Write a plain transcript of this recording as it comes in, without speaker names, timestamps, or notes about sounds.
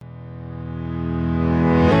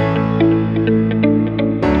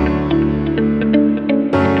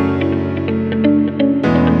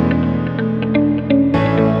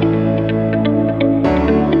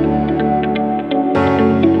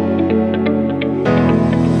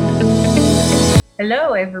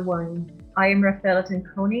Hello, everyone. I am Rafaela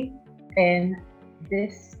Tanconi, and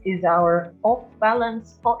this is our Off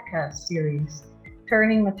Balance podcast series,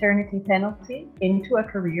 turning maternity penalty into a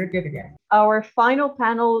career dividend. Our final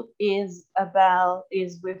panel is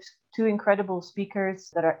with two incredible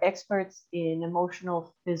speakers that are experts in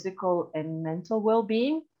emotional, physical, and mental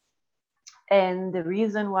well-being. And the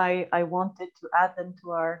reason why I wanted to add them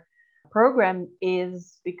to our program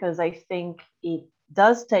is because I think it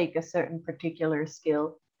does take a certain particular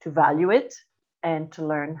skill to value it and to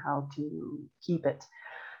learn how to keep it.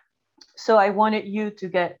 So I wanted you to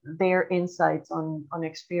get their insights on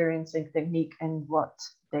experiencing technique and what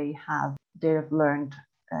they've learned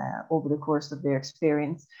over the course of their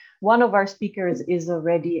experience. One of our speakers is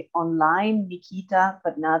already online, Nikita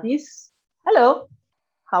Phadnavise. Hello,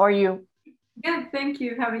 how are you? Good, thank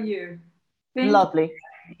you. How are you? Lovely.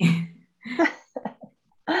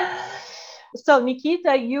 So,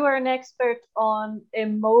 Nikita, you are an expert on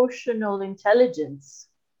emotional intelligence.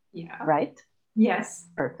 Yeah. Right? Yes.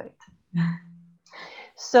 Perfect.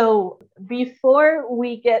 So, before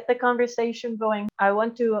we get the conversation going, I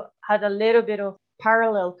want to have a little bit of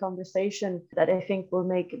parallel conversation that I think will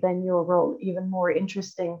make then your role even more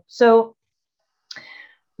interesting. So,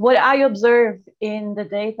 what I observe in the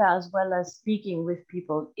data as well as speaking with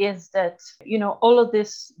people is that, all of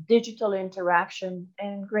this digital interaction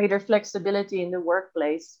and greater flexibility in the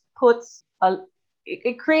workplace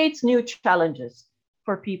it creates new challenges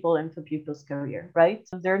for people and for people's career, right?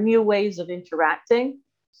 There are new ways of interacting.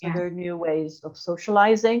 So there are new ways of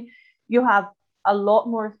socializing. You have a lot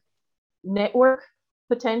more network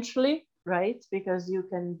potentially, right? Because you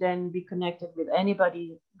can then be connected with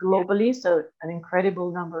anybody globally. So an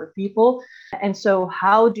incredible number of people. And so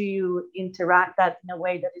how do you interact that in a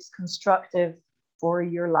way that is constructive for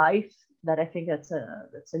your life? That I think that's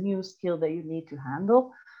a new skill that you need to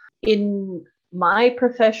handle. In my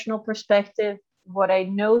professional perspective, what I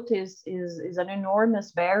notice is an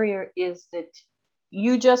enormous barrier is that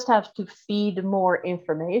you just have to feed more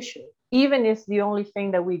information. Even if the only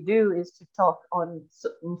thing that we do is to talk on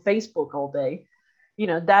Facebook all day,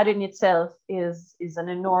 that in itself is an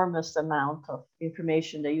enormous amount of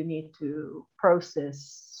information that you need to process,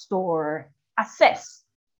 store, assess,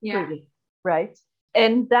 really, right?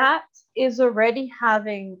 And that is already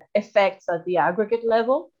having effects at the aggregate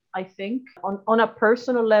level, I think. On a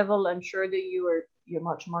personal level, I'm sure that you're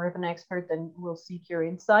much more of an expert and will seek your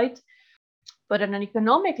insight. But on an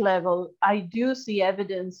economic level, I do see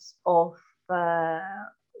evidence of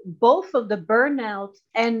both of the burnout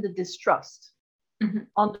and the distrust. Mm-hmm.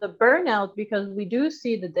 On the burnout, because we do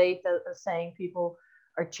see the data saying people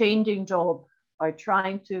are changing job, are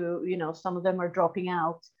trying to, some of them are dropping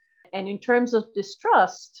out. And in terms of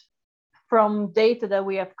distrust, from data that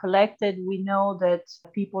we have collected, we know that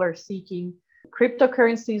people are seeking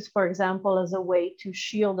cryptocurrencies, for example, as a way to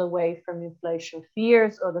shield away from inflation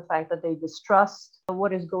fears or the fact that they distrust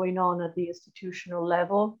what is going on at the institutional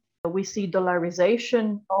level. We see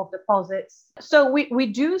dollarization of deposits. So we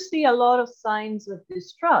do see a lot of signs of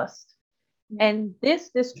distrust. And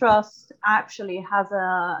this distrust actually has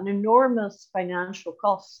an enormous financial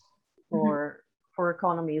cost for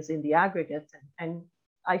economies in the aggregate. And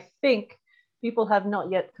I think people have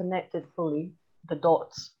not yet connected fully the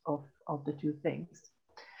dots of the two things.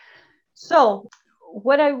 So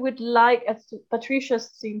what I would like, Patricia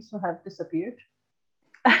seems to have disappeared.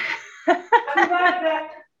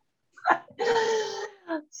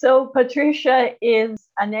 So Patricia is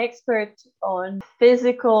an expert on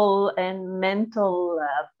physical and mental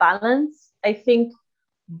balance. I think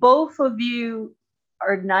both of you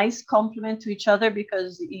are a nice complement to each other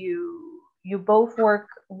because you both work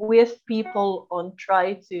with people on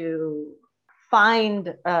try to find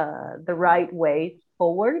the right way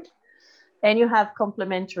forward, and you have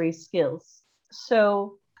complementary skills.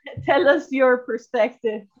 So tell us your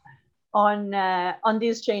perspective on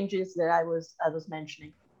these changes that I was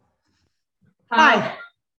mentioning. Hi.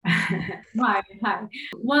 Hi.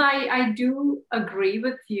 Well, I do agree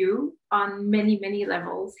with you on many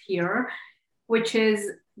levels here, which is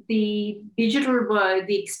the digital world,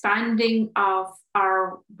 the expanding of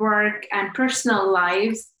our work and personal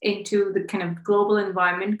lives into the kind of global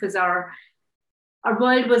environment, because our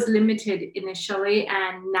world was limited initially,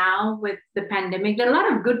 and now with the pandemic, there are a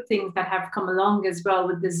lot of good things that have come along as well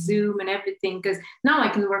with the Zoom and everything, because now I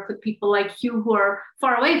can work with people like you who are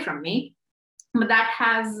far away from me, but that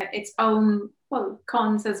has its own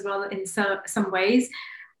cons as well in some ways,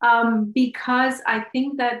 because I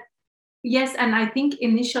think that yes, and I think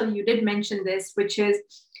initially you did mention this, which is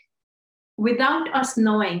without us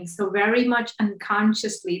knowing, so very much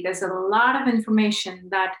unconsciously, there's a lot of information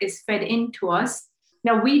that is fed into us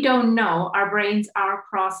Now, we don't know, our brains are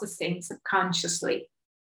processing subconsciously.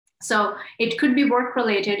 So it could be work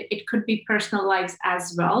related, it could be personal lives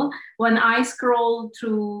as well. When I scroll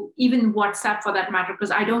through even WhatsApp for that matter,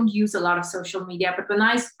 because I don't use a lot of social media, but when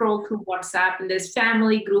I scroll through WhatsApp and there's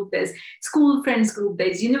family group, there's school friends group,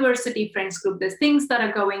 there's university friends group, there's things that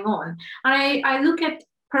are going on. And I look at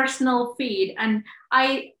personal feed and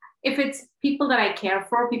if it's people that I care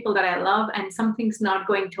for, people that I love, and something's not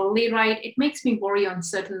going totally right, it makes me worry on a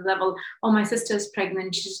certain level. Oh, my sister's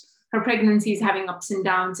pregnant. Her pregnancy is having ups and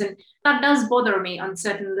downs, and that does bother me on a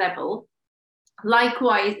certain level.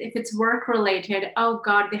 Likewise, if it's work related, oh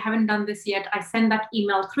God, they haven't done this yet. I send that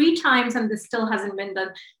email 3 times and this still hasn't been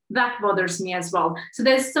done. That bothers me as well. So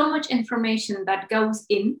there's so much information that goes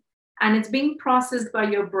in and it's being processed by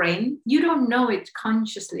your brain. You don't know it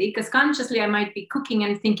consciously, because consciously I might be cooking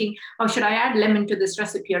and thinking, oh, should I add lemon to this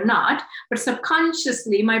recipe or not? But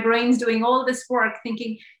subconsciously, my brain's doing all this work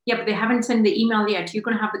thinking, yeah, but they haven't sent the email yet. You're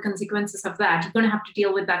going to have the consequences of that. You're going to have to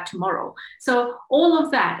deal with that tomorrow. So all of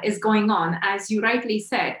that is going on. As you rightly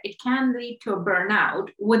said, it can lead to a burnout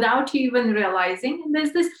without you even realizing. And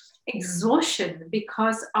there's this exhaustion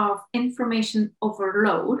because of information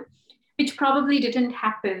overload, which probably didn't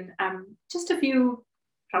happen just a few,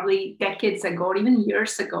 probably decades ago, or even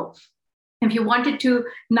years ago. If you wanted to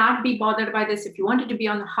not be bothered by this, if you wanted to be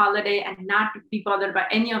on a holiday and not be bothered by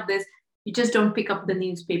any of this, you just don't pick up the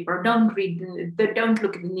newspaper, don't don't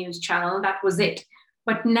look at the news channel. That was it.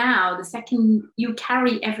 But now, the second you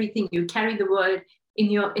carry everything, you carry the world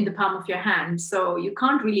in the palm of your hand, so you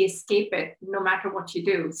can't really escape it, no matter what you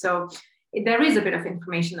do. So there is a bit of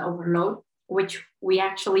information overload, which we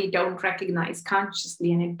actually don't recognize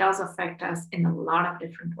consciously, and it does affect us in a lot of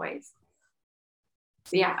different ways.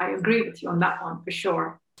 So yeah, I agree with you on that one for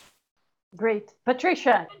sure. Great.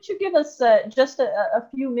 Patricia, could you give us just a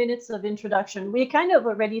few minutes of introduction? We kind of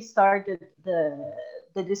already started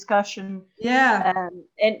the discussion. Yeah.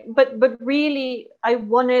 But really, I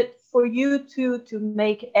wanted for you to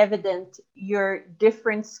make evident your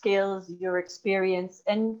different skills, your experience,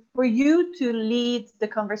 and for you to lead the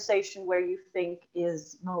conversation where you think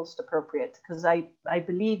is most appropriate, because I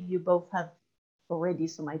believe you both have already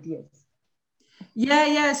some ideas.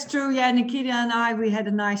 Yeah, it's true. Yeah, Nikita and we had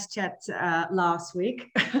a nice chat last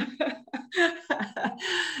week.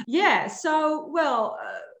 Yeah, so, well,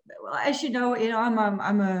 as you know,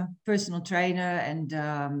 I'm a personal trainer and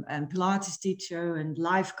Pilates teacher and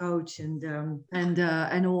life coach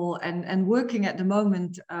and all, and working at the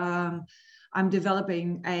moment. I'm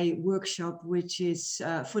developing a workshop which is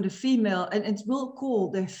for the female, and it will call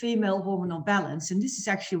the female hormonal balance. And this is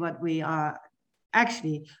actually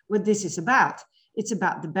what this is about. It's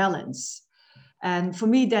about the balance. And for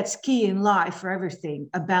me, that's key in life for everything,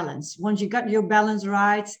 a balance. Once you got your balance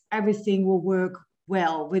right, everything will work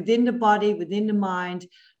well within the body, within the mind,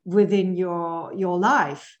 within your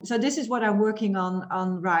life. So this is what I'm working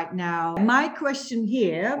on right now. My question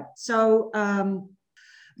here,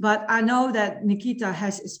 but I know that Nikita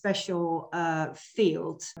has a special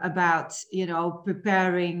field about,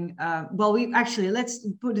 preparing. Let's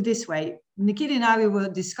put it this way. Nikita and we were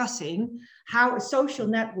discussing how a social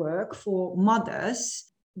network for mothers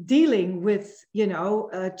dealing with,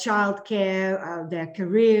 childcare, their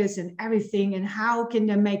careers and everything, and how can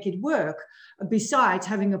they make it work besides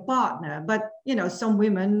having a partner. But, some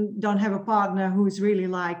women don't have a partner who's really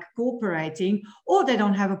like cooperating, or they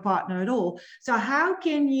don't have a partner at all. So how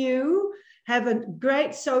can you have a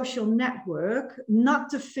great social network, not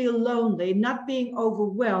to feel lonely, not being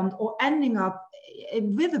overwhelmed or ending up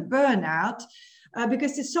with a burnout?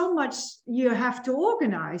 Because there's so much you have to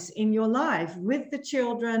organize in your life with the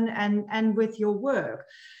children and with your work.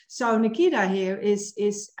 So Nikita here is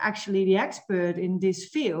actually the expert in this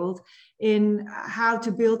field in how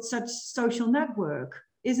to build such social network,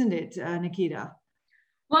 isn't it, Nikita?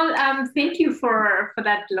 Well, thank you for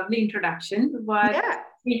that lovely introduction. But yeah.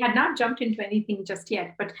 We had not jumped into anything just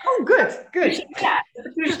yet. But good.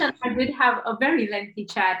 Patricia and I did have a very lengthy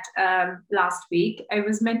chat last week. It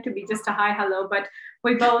was meant to be just a hi, hello, but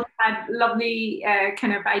we both had lovely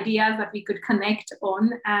kind of ideas that we could connect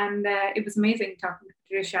on, and it was amazing talking to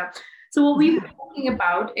Patricia. So what we were talking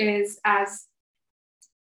about is, as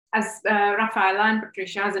Rafaela and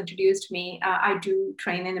Patricia has introduced me, I do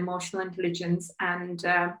train in emotional intelligence, and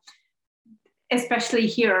especially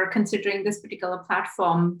here, considering this particular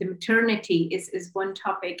platform, the maternity is one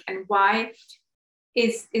topic. And why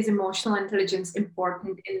is emotional intelligence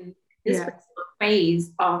important in this particular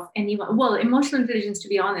phase of anyone? Well, emotional intelligence, to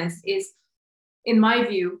be honest, is, in my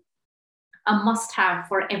view, a must-have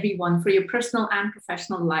for everyone, for your personal and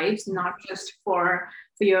professional lives, not just for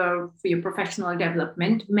your professional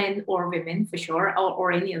development, men or women for sure,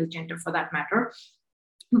 or any other gender for that matter.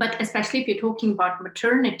 But especially if you're talking about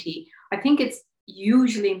maternity, I think it's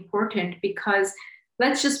hugely important, because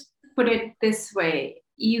let's just put it this way.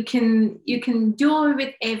 You can do away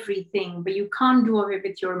with everything, but you can't do away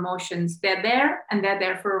with your emotions. They're there, and they're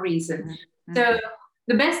there for a reason. Mm-hmm. So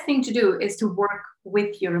the best thing to do is to work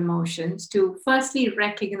with your emotions, to firstly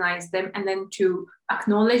recognize them, and then to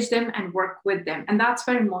acknowledge them and work with them. And that's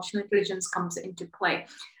where emotional intelligence comes into play.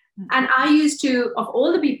 Mm-hmm. And I used to, of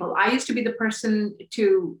all the people, I used to be the person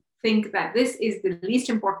to think that this is the least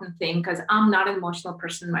important thing, because I'm not an emotional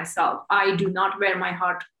person myself. I do not wear my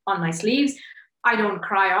heart on my sleeves. I don't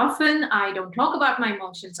cry often. I don't talk about my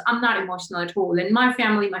emotions. I'm not emotional at all. In my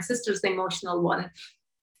family, my sister's the emotional one.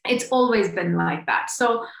 It's always been like that.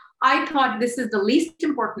 So I thought this is the least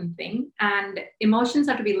important thing, and emotions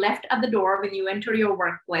are to be left at the door when you enter your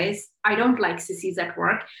workplace. I don't like sissies at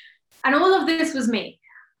work. And all of this was me.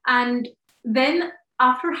 And then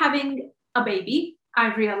after having a baby,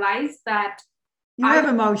 I realized that you have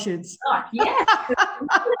emotions. Yes.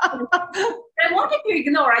 I wanted to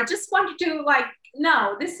ignore. I just wanted to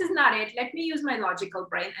no, this is not it. Let me use my logical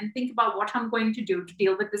brain and think about what I'm going to do to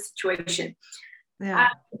deal with the situation. Yeah.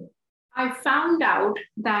 I found out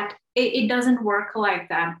that it doesn't work like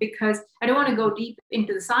that, because I don't want to go deep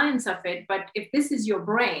into the science of it, but if this is your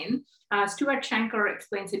brain, Stuart Shanker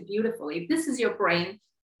explains it beautifully. If this is your brain,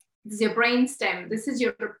 this is your brain stem, this is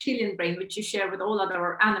your reptilian brain, which you share with all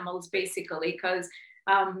other animals, basically, because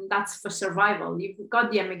that's for survival. You've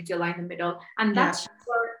got the amygdala in the middle, and that's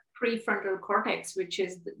your prefrontal cortex, which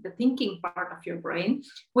is the thinking part of your brain,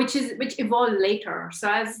 which evolved later.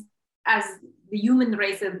 So as the human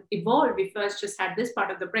race evolved, we first just had this part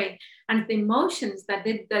of the brain, and the emotions that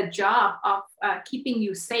did the job of keeping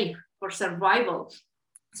you safe for survival.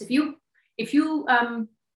 So if you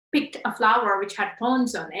picked a flower which had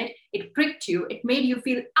thorns on it, it pricked you, it made you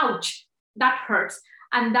feel, ouch, that hurts.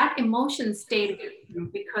 And that emotion stayed with you,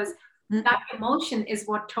 because that emotion is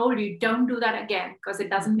what told you, don't do that again, because it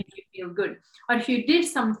doesn't make you feel good. Or if you did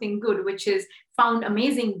something good, which is found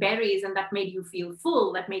amazing berries, and that made you feel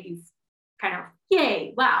full, that made you kind of,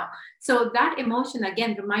 yay, wow. So that emotion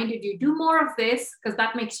again reminded you, do more of this, because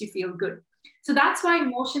that makes you feel good. So that's why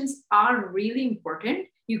emotions are really important.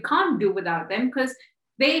 You can't do without them, because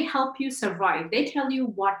they help you survive. They tell you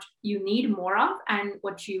what you need more of and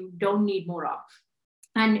what you don't need more of.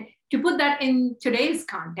 And to put that in today's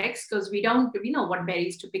context, because we know what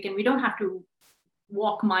berries to pick, and we don't have to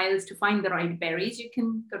walk miles to find the right berries. You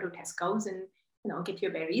can go to Tesco's and get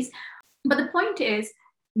your berries. But the point is,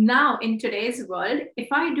 now in today's world, if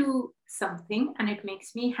I do something and it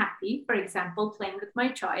makes me happy, for example, playing with my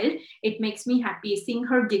child, it makes me happy. Seeing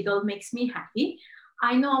her giggle makes me happy.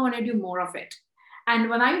 I know I want to do more of it. And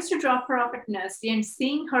when I used to drop her off at nursery and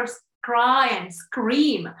seeing her cry and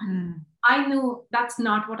scream, I knew that's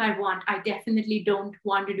not what I want. I definitely don't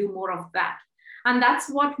want to do more of that. And that's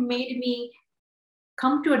what made me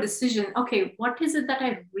come to a decision. Okay, what is it that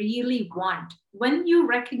I really want? When you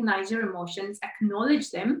recognize your emotions,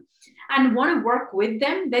 acknowledge them, and want to work with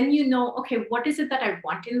them, then you know, okay, what is it that I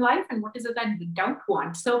want in life and what is it that I don't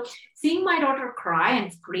want? So seeing my daughter cry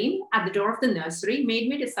and scream at the door of the nursery made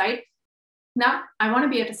me decide, now I want to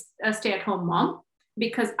be a stay-at-home mom,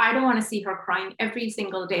 because I don't want to see her crying every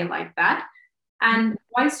single day like that. And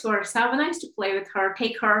vice versa, when I used to play with her,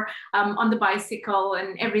 take her on the bicycle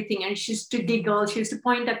and everything, and she used to giggle, she used to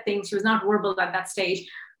point at things, she was not verbal at that stage.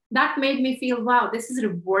 That made me feel, wow, this is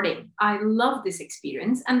rewarding. I love this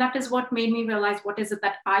experience. And that is what made me realize what is it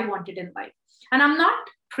that I wanted in life. And I'm not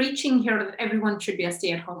preaching here that everyone should be a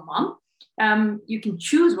stay-at-home mom. You can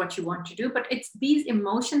choose what you want to do, but it's these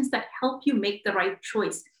emotions that help you make the right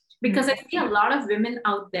choice. Because I see a lot of women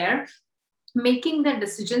out there making their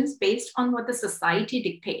decisions based on what the society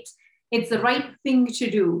dictates. It's the right thing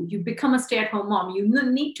to do. You become a stay-at-home mom. You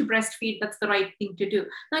need to breastfeed. That's the right thing to do.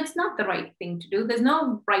 No, it's not the right thing to do. There's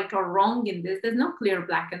no right or wrong in this. There's no clear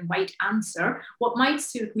black and white answer. What might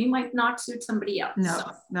suit me might not suit somebody else.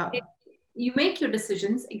 No. You make your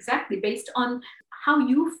decisions exactly based on how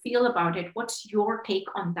you feel about it. What's your take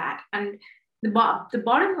on that? And the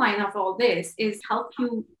bottom line of all this is help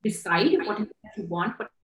you decide what is it that you want, what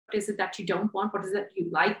is it that you don't want, what is it that you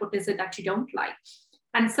like, what is it that you don't like.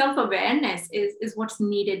 And self-awareness is what's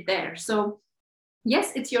needed there. So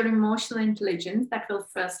yes, it's your emotional intelligence that will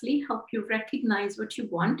firstly help you recognize what you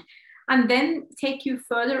want, and then take you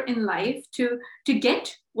further in life to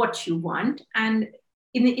get what you want, and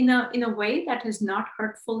in a way that is not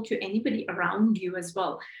hurtful to anybody around you as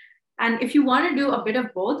well. And if you want to do a bit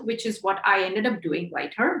of both, which is what I ended up doing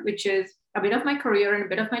later, which is a bit of my career and a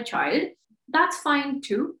bit of my child, that's fine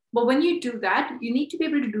too. But when you do that, you need to be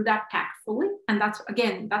able to do that tactfully. And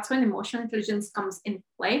that's when emotional intelligence comes in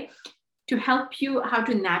play, to help you how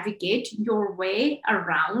to navigate your way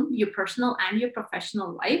around your personal and your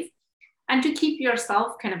professional life, and to keep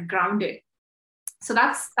yourself kind of grounded. So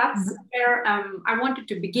that's where I wanted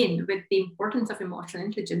to begin with the importance of emotional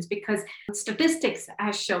intelligence, because statistics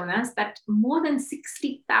has shown us that more than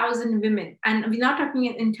 60,000 women, and we're not talking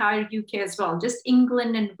in entire UK as well, just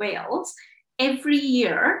England and Wales, every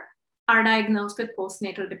year are diagnosed with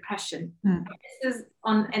postnatal depression. This is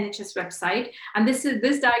on NHS website, and this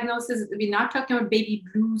diagnosis, we're not talking about baby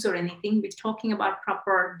blues or anything. We're talking about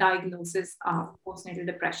proper diagnosis of postnatal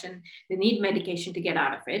depression. They need medication to get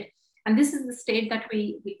out of it. And this is the state that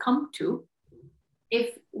we come to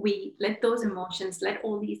if we let those emotions, let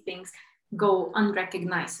all these things go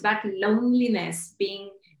unrecognized. So that loneliness being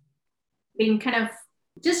kind of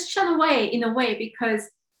just shun away in a way, because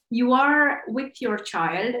you are with your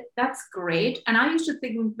child, that's great. And I used to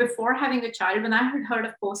think before having a child, when I had heard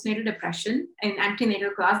of postnatal depression in antenatal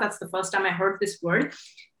class, that's the first time I heard this word.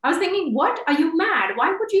 I was thinking, what? Are you mad?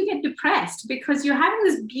 Why would you get depressed? Because you're having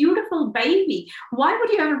this beautiful baby. Why would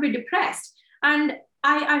you ever be depressed? And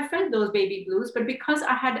I felt those baby blues, but because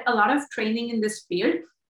I had a lot of training in this field,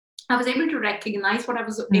 I was able to recognize what I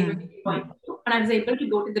was able to do. And I was able to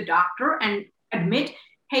go to the doctor and admit,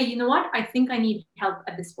 hey, you know what? I think I need help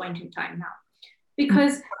at this point in time now.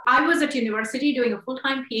 Because I was at university doing a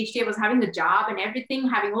full-time PhD. I was having a job and everything,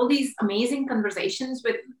 having all these amazing conversations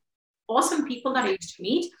with awesome people that I used to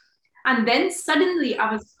meet. And then suddenly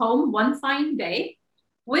I was home one fine day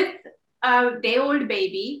with a day-old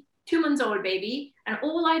baby, 2 months old baby. And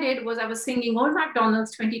all I did was I was singing Old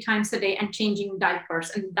MacDonald's 20 times a day and changing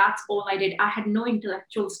diapers. And that's all I did. I had no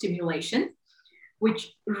intellectual stimulation,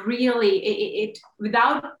 which really, it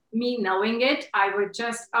without me knowing it, I was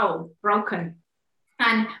just, broken.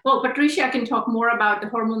 And well, Patricia can talk more about the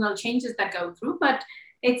hormonal changes that go through, but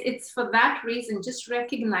it's for that reason, just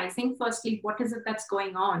recognizing firstly, what is it that's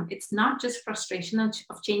going on? It's not just frustration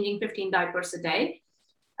of changing 15 diapers a day.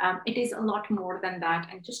 It is a lot more than that.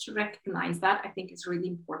 And just to recognize that, I think is really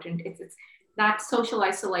important. It's that social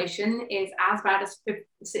isolation is as bad as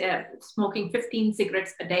smoking 15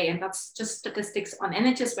 cigarettes a day. And that's just statistics on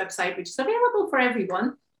NHS website, which is available for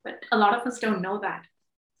everyone, but a lot of us don't know that.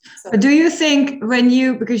 So. But do you think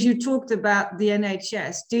because you talked about the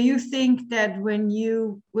NHS, do you think that when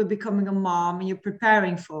you were becoming a mom and you're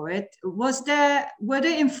preparing for it, were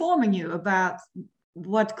they informing you about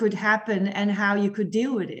what could happen and how you could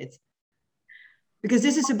deal with it? Because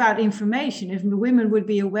this is about information. If the women would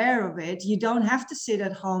be aware of it, you don't have to sit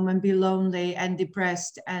at home and be lonely and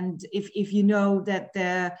depressed. And if you know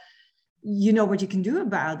that you know what you can do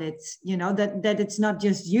about it, you know, that it's not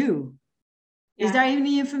just you. Yeah. Is there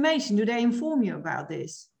any information? Do they inform you about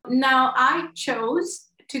this? Now, I chose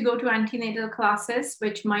to go to antenatal classes,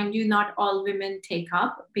 which, mind you, not all women take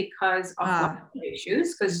up because of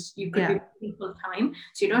issues, because you could be working full time.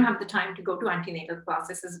 So you don't have the time to go to antenatal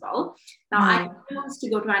classes as well. Now, I chose to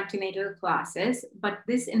go to antenatal classes, but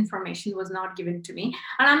this information was not given to me.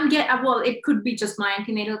 And it could be just my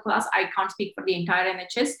antenatal class. I can't speak for the entire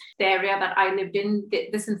NHS. The area that I lived in,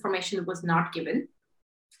 this information was not given.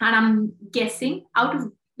 And I'm guessing out of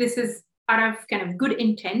kind of good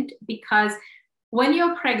intent, because when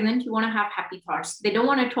you're pregnant, you want to have happy thoughts. They don't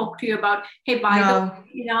want to talk to you about, hey, the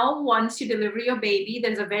way, once you deliver your baby,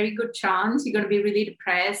 there's a very good chance you're going to be really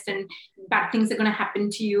depressed and bad things are going to happen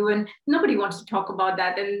to you. And nobody wants to talk about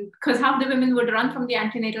that. And because half the women would run from the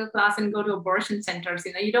antenatal class and go to abortion centers.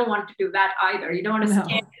 You don't want to do that either. You don't want to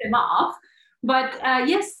scare them off. But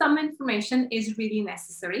yes, some information is really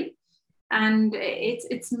necessary. And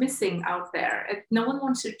it's missing out there. No one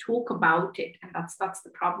wants to talk about it, and that's the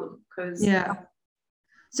problem. Because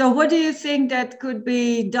So, what do you think that could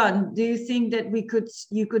be done? Do you think that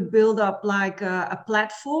you could build up like a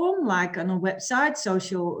platform, like on a website,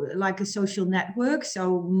 a social network,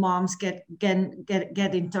 so moms get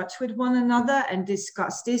in touch with one another and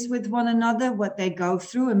discuss this with one another, what they go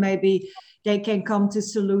through, and maybe they can come to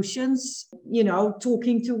solutions,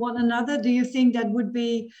 talking to one another? Do you think that would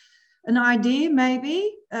be an idea,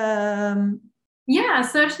 maybe? Yeah,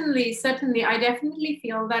 certainly. I definitely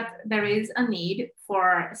feel that there is a need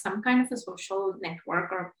for some kind of a social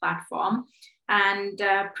network or a platform. And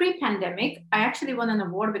pre-pandemic, I actually won an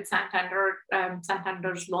award with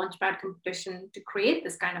Santander's Launchpad competition to create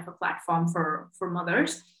this kind of a platform for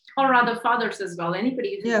mothers, or rather fathers as well.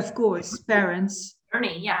 Anybody. Yeah, of course, parents.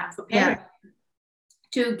 Journey, for parents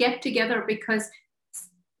to get together, because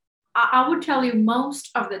I would tell you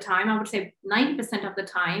most of the time, I would say 90% of the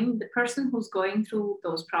time, the person who's going through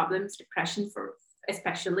those problems, depression for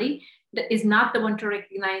especially, is not the one to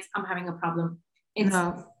recognize I'm having a problem. It's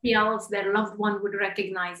somebody else, their loved one would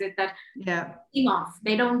recognize it, that seem off.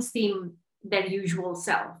 They don't seem their usual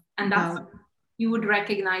self. And that's you would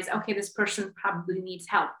recognize, okay, this person probably needs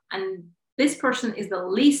help. And this person is the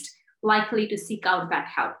least likely to seek out that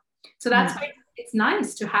help. So that's why it's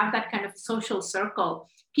nice to have that kind of social circle,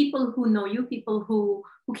 people who know you, people who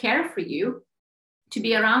care for you, to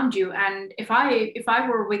be around you. And if I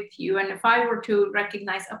were with you, and if I were to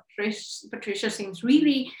recognize, Patricia seems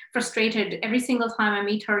really frustrated every single time I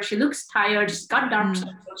meet her, she looks tired, she's got dark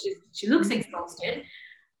circles, she looks exhausted,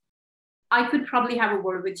 I could probably have a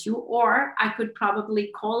word with you, or I could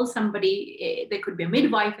probably call somebody. There could be a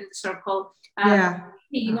midwife in the circle. Hey,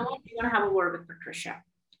 you know what? You want to have a word with Patricia?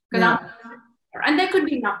 And there could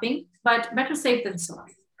be nothing, but better safe than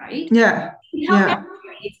sorry, right?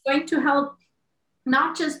 It's going to help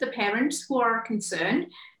not just the parents who are concerned,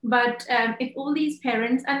 but if all these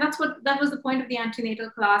parents, and that was the point of the antenatal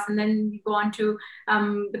class, and then we go on to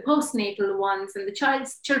the postnatal ones and the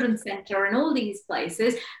children's center and all these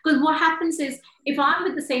places. Because what happens is, if I'm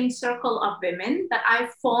with the same circle of women that I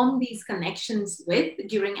form these connections with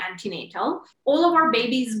during antenatal, all of our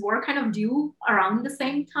babies were kind of due around the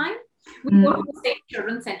same time. We go to the same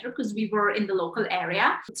children's center because we were in the local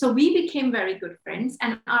area. So we became very good friends.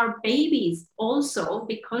 And our babies also,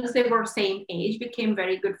 because they were same age, became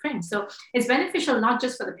very good friends. So it's beneficial not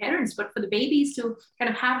just for the parents, but for the babies to kind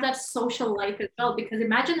of have that social life as well. Because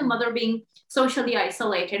imagine a mother being socially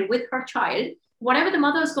isolated with her child. Whatever the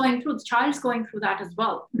mother is going through, the child is going through that as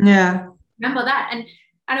well. Remember that.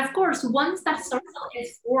 And of course, once that circle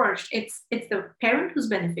is forged, it's the parent who's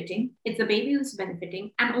benefiting, it's the baby who's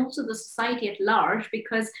benefiting, and also the society at large.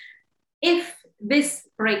 Because if this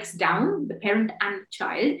breaks down, the parent and the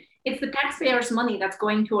child, it's the taxpayers' money that's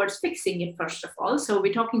going towards fixing it, first of all. So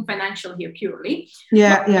we're talking financial here purely.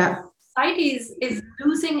 Society is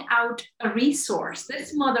losing out a resource.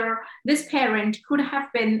 This mother, this parent could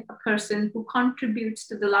have been a person who contributes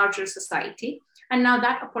to the larger society. And now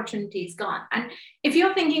that opportunity is gone. And if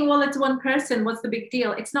you're thinking, well, it's one person, what's the big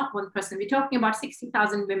deal? It's not one person. We're talking about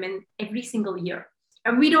 60,000 women every single year.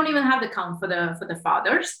 And we don't even have the count for the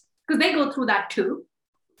fathers, because they go through that too.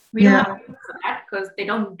 We don't have that because they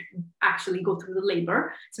don't actually go through the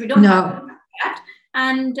labor. So we don't have that.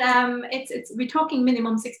 And we're talking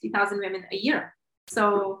minimum 60,000 women a year.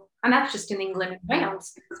 So, and that's just in England and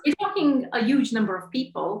Wales. We're talking a huge number of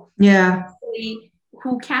people.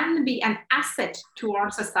 Who can be an asset to our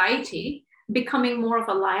society, becoming more of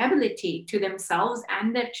a liability to themselves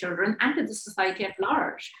and their children and to the society at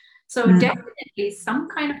large. So definitely some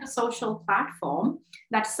kind of a social platform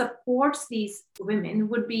that supports these women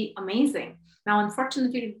would be amazing. Now,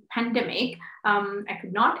 unfortunately, the pandemic, I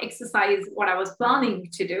could not exercise what I was planning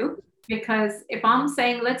to do, because if I'm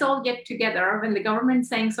saying, let's all get together, when the government's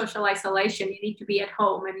saying social isolation, you need to be at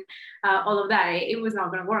home and all of that, it was not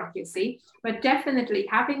going to work, you see. But definitely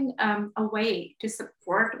having a way to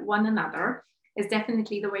support one another is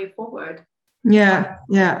definitely the way forward.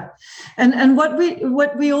 And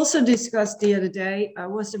what we also discussed the other day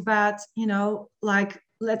was about, like,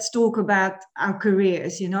 let's talk about our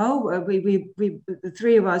careers. We the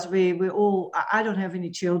three of us, we all, I don't have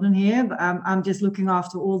any children here, but I'm just looking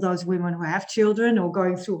after all those women who have children or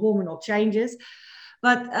going through hormonal changes.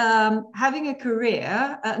 But having a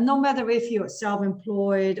career, no matter if you're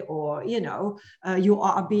self-employed or, you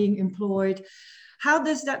are being employed, how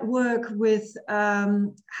does that work with,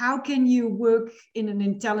 how can you work in an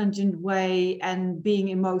intelligent way and being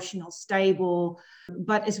emotional stable,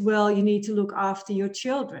 but as well, you need to look after your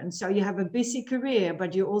children. So you have a busy career,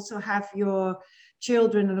 but you also have your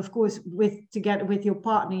children. And of course, together with your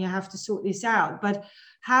partner, you have to sort this out. But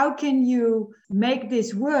how can you make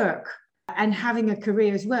this work and having a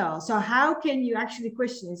career as well? So how can you actually, the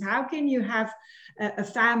question is, how can you have a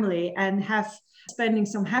family and have spending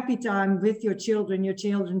some happy time with your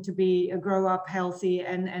children to be grow up healthy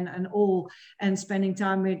and all, and spending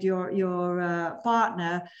time with your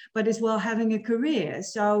partner, but as well having a career?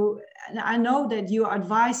 So I know that you are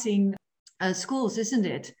advising schools, isn't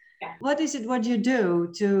it? What is it what you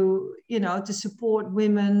do to support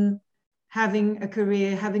women having a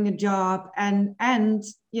career, having a job, and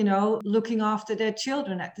looking after their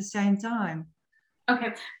children at the same time?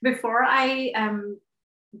 Okay, before I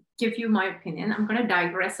give you my opinion, I'm going to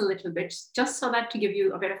digress a little bit, just so that to give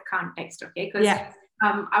you a bit of context, okay? Because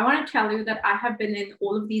I want to tell you that I have been in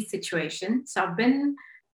all of these situations. So I've been,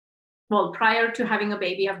 prior to having a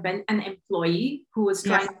baby, I've been an employee who was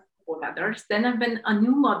trying to support others. Then I've been a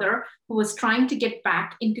new mother who was trying to get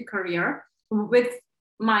back into career with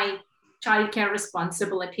my childcare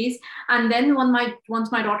responsibilities. And then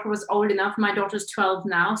once my daughter was old enough, my daughter's 12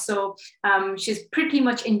 now, so she's pretty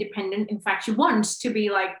much independent. In fact, she wants to be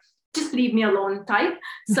like, just leave me alone type.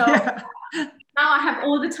 So now I have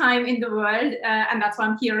all the time in the world, and that's why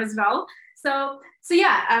I'm here as well. So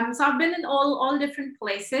yeah, so I've been in all different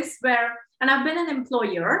places and I've been an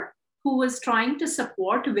employer who was trying to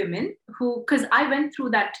support women because I went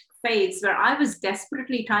through that phase where I was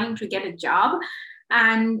desperately trying to get a job,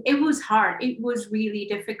 and it was hard. It was really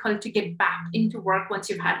difficult to get back into work once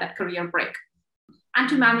you've had that career break, and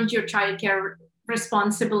to manage your childcare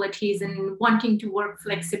responsibilities and wanting to work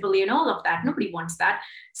flexibly and all of that. Nobody wants that.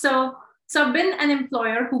 So I've been an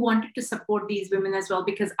employer who wanted to support these women as well,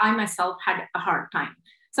 because I myself had a hard time.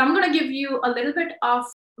 So I'm going to give you a little bit of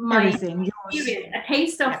my experience, a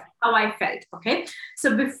taste of how I felt. Okay.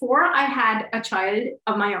 So before I had a child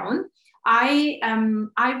of my own, I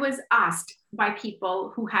was asked by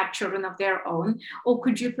people who had children of their own, oh,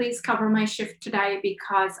 could you please cover my shift today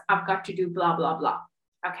because I've got to do blah, blah, blah.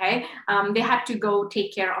 Okay. They had to go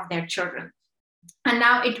take care of their children. And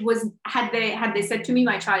now it was, had they said to me,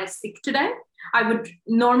 my child is sick today, I would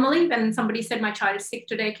normally, when somebody said my child is sick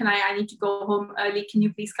today, I need to go home early, can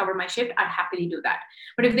you please cover my shift? I'd happily do that.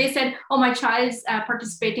 But if they said, oh, my child's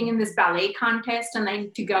participating in this ballet contest and I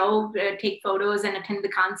need to go take photos and attend the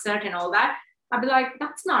concert and all that, I'd be like,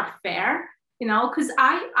 that's not fair. Because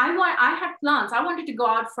I had plans. I wanted to go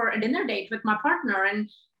out for a dinner date with my partner, and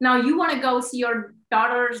now you want to go see your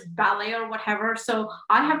daughter's ballet or whatever, so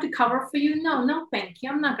I have to cover for you? No, thank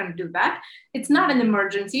you. I'm not going to do that. It's not an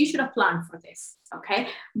emergency. You should have planned for this, okay?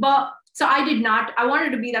 But so I did not. I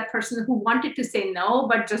wanted to be that person who wanted to say no,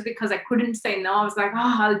 but just because I couldn't say no, I was like,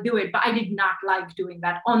 oh, I'll do it. But I did not like doing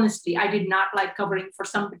that. Honestly, I did not like covering for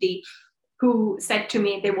somebody who said to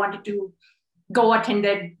me they wanted to go attend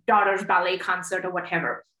their daughter's ballet concert or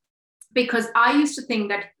whatever. Because I used to think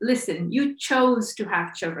that, listen, you chose to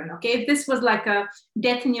have children, okay? If this was like a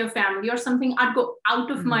death in your family or something, I'd go out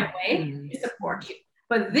of my way to support you.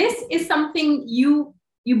 But this is something you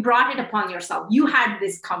brought it upon yourself. You had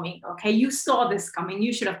this coming, okay? You saw this coming.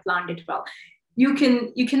 You should have planned it well. You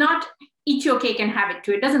cannot eat your cake and have it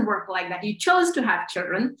too. It doesn't work like that. You chose to have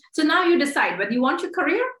children. So now you decide whether you want your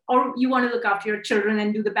career or you want to look after your children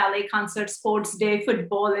and do the ballet concert, sports day,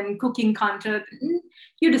 football, and cooking contest.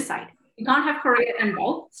 You decide. You can't have career and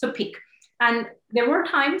both, so pick. And there were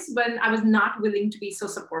times when I was not willing to be so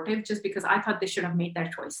supportive just because I thought they should have made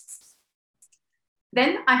their choices.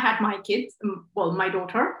 Then I had my kids, my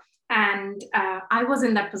daughter, and I was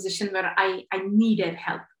in that position where I needed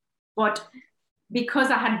help. But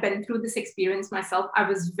because I had been through this experience myself, I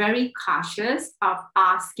was very cautious of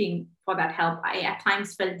asking for that help. I at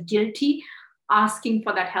times felt guilty asking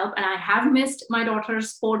for that help. And I have missed my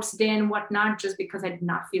daughter's sports day and whatnot just because I did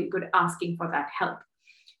not feel good asking for that help.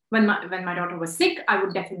 When my daughter was sick, I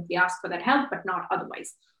would definitely ask for that help, but not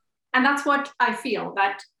otherwise. And that's what I feel,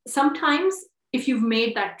 that sometimes if you've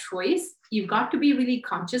made that choice, you've got to be really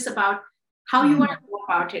conscious about how you want to go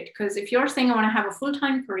about it. Because if you're saying I want to have a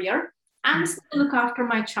full-time career and still look after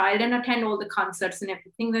my child and attend all the concerts and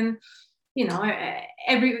everything, then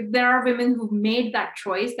there are women who've made that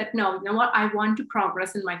choice that no, you know what, I want to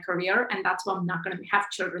progress in my career, and that's why I'm not going to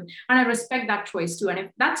have children. And I respect that choice too. And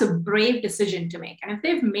if that's a brave decision to make, and if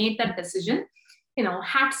they've made that decision,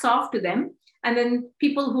 hats off to them. And then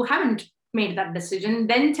people who haven't made that decision,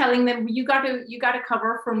 then telling them you got to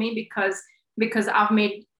cover for me because I've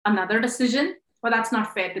made another decision, well, that's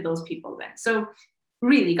not fair to those people then. So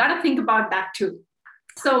really got to think about that too.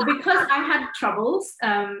 So because I had troubles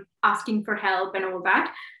asking for help and all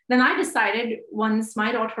that, then I decided once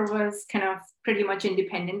my daughter was kind of pretty much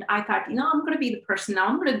independent, I thought, I'm going to be the person now.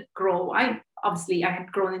 I'm going to grow. I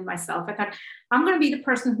had grown in myself. I thought, I'm going to be the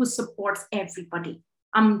person who supports everybody.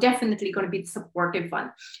 I'm definitely going to be the supportive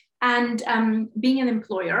one. And being an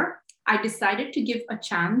employer, I decided to give a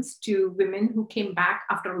chance to women who came back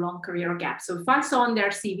after a long career gap. So if I saw on their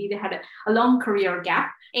CV, they had a long career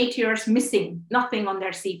gap, 8 years missing, nothing on their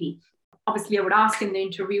CV. Obviously, I would ask in the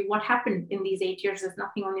interview, what happened in these 8 years? There's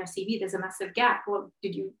nothing on your CV. There's a massive gap. Well,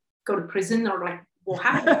 did you go to prison or what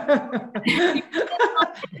happened?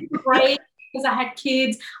 Great. Because I had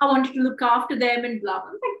kids, I wanted to look after them and blah, blah,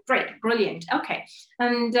 blah. Great, brilliant, okay.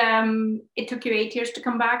 And it took you 8 years to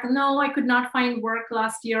come back. No, I could not find work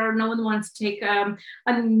last year. No one wants to take a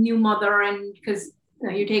new mother, and because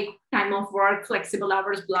you take time off work, flexible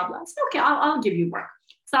hours, blah, blah. So, okay, I'll give you work.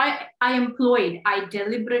 So I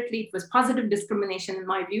deliberately, it was positive discrimination in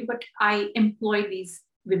my view, but I employed these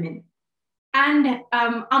women. And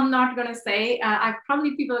I'm not going to say,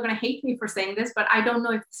 people are going to hate me for saying this, but I don't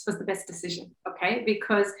know if this was the best decision, okay?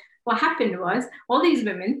 Because what happened was all these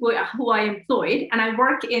women who I employed, and I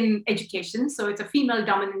work in education, so it's a female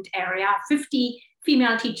dominant area, 50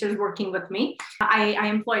 female teachers working with me. I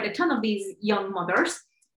employed a ton of these young mothers,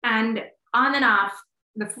 and on and off,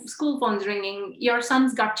 the school phone's ringing. Your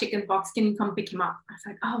son's got chicken pox. Can you come pick him up? I was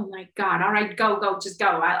like, oh my God. All right, go, just go.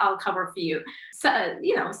 I'll cover for you. So,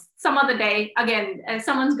 some other day, again,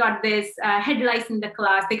 someone's got this head lice in the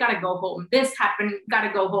class. They got to go home. This happened, got to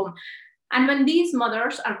go home. And when these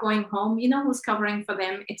mothers are going home, you know who's covering for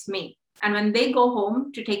them? It's me. And when they go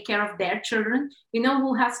home to take care of their children, you know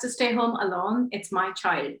who has to stay home alone? It's my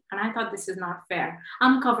child. And I thought, this is not fair.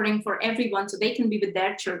 I'm covering for everyone so they can be with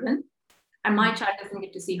their children. And my child doesn't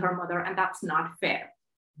get to see her mother, and that's not fair.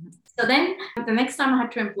 So then the next time I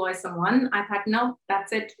had to employ someone, I thought, no,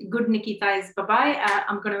 that's it. Good, Nikita is bye-bye.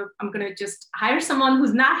 I'm gonna just hire someone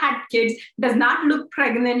who's not had kids, does not look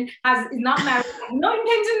pregnant, is not married, has no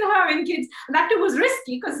intention of having kids. That too was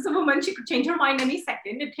risky because it's a woman, she could change her mind any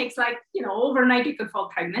second. It takes overnight you could fall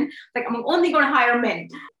pregnant. Like, I'm only gonna hire men.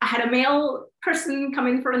 I had a male person come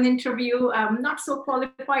in for an interview, not so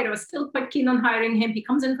qualified. I was still quite keen on hiring him. He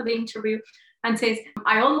comes in for the interview and says,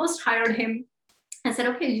 I almost hired him. I said,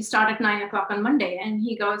 okay, you start at 9 o'clock on Monday. And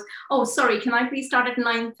he goes, oh, sorry, can I please start at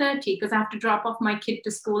 9:30? Because I have to drop off my kid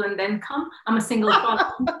to school and then come. I'm a single father.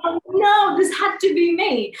 Oh, no, this had to be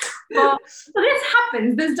me. So this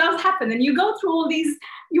happens. This does happen. And you go through all these,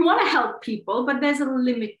 you want to help people, but there's a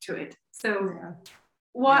limit to it. So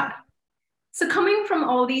So coming from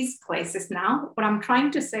all these places now, what I'm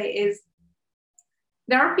trying to say is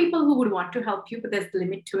there are people who would want to help you, but there's a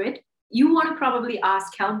limit to it. You want to probably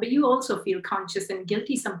ask help, but you also feel conscious and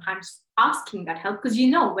guilty sometimes asking that help because you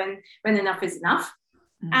know when enough is enough.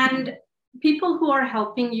 Mm-hmm. And people who are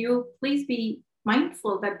helping you, please be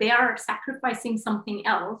mindful that they are sacrificing something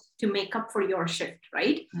else to make up for your shift,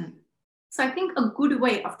 right? Mm-hmm. So I think a good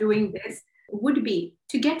way of doing this would be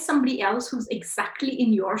to get somebody else who's exactly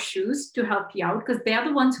in your shoes to help you out, because they're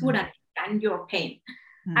the ones who would understand your pain.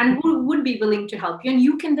 Mm-hmm. And who would be willing to help you. And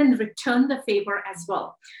you can then return the favor as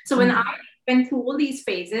well. So when I went through all these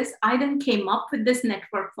phases, I then came up with this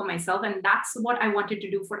network for myself. And that's what I wanted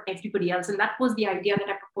to do for everybody else. And that was the idea that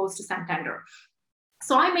I proposed to Santander.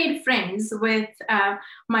 So I made friends with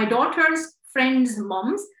my daughter's friends'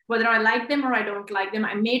 moms, whether I like them or I don't like them.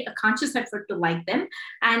 I made a conscious effort to like them.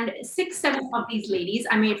 And 6, 7 of these ladies,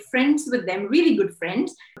 I made friends with them, really good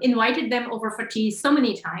friends, invited them over for tea so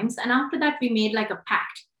many times. And after that, we made like a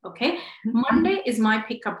pact. Okay. Mm-hmm. Monday is my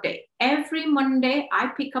pickup day. Every Monday, I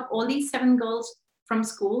pick up all these 7 girls from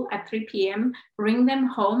school at 3 p.m., bring them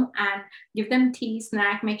home and give them tea,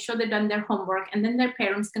 snack, make sure they've done their homework. And then their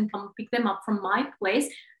parents can come pick them up from my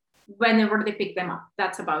place whenever they pick them up.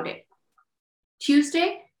 That's about it.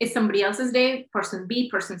 Tuesday is somebody else's day, person B,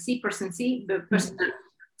 person C, person C, person D.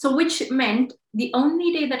 So which meant the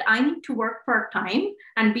only day that I need to work part-time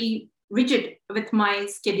and be rigid with my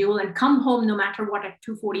schedule and come home no matter what at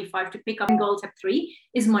 2:45 to pick up girls at 3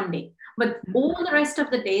 is Monday. But all the rest of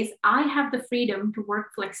the days, I have the freedom to work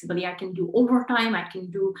flexibly. I can do overtime. I can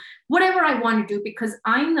do whatever I want to do because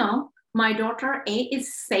I know my daughter A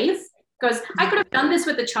is safe. Because I could have done this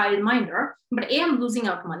with a childminder, but A, I'm losing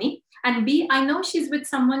out money. And B, I know she's with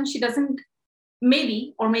someone she doesn't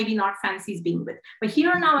maybe or maybe not fancies being with. But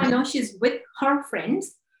here now I know she's with her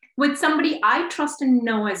friends, with somebody I trust and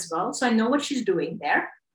know as well. So I know what she's doing there.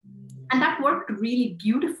 And that worked really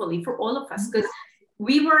beautifully for all of us because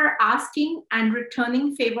we were asking and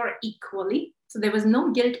returning favor equally. So there was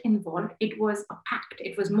no guilt involved. It was a pact.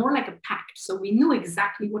 It was more like a pact. So we knew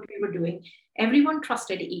exactly what we were doing. Everyone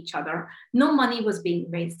trusted each other. No money was being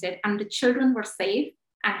wasted. And the children were safe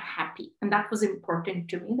and happy. And that was important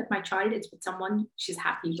to me, that my child is with someone she's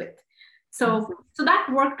happy with. So that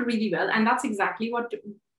worked really well. And that's exactly what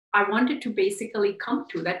I wanted to basically come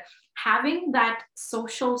to, that having that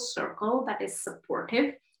social circle that is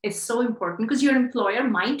supportive is so important because your employer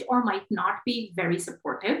might or might not be very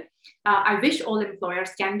supportive. I wish all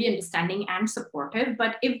employers can be understanding and supportive,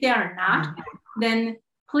 but if they are not, then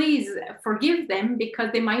please forgive them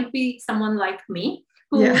because they might be someone like me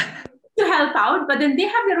who to help out, but then they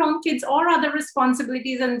have their own kids or other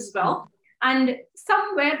responsibilities as well. And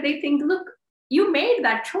somewhere they think, look, you made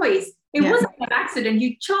that choice. It wasn't an accident.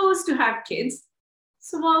 You chose to have kids.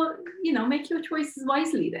 So, well, make your choices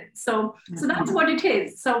wisely then. So that's what it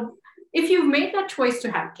is. So if you've made that choice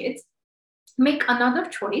to have kids, make another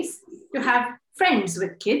choice to have friends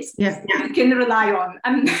with kids, Yeah. you can rely on.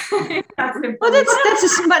 And that's important. Well,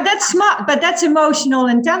 that's smart, but that's emotional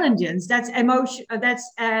intelligence. That's emotion. That's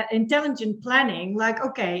intelligent planning. Like,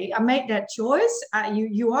 okay, I made that choice.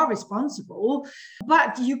 You are responsible,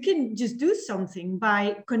 but you can just do something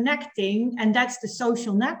by connecting, and that's the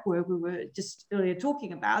social network we were just earlier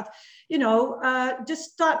talking about.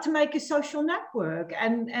 Just start to make a social network,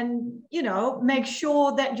 and make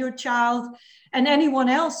sure that your child and anyone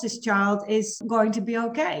else's child is going to be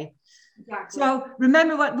okay. Exactly. So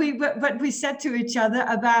remember what we said to each other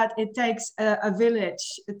about it takes a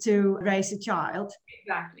village to raise a child.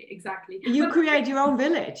 Exactly. You create your own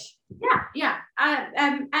village. Yeah.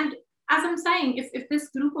 And as I'm saying, if this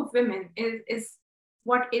group of women is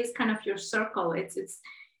what is kind of your circle, it's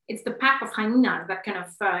the pack of hyenas that kind of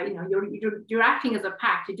you're acting as a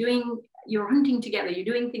pack. You're hunting together. You're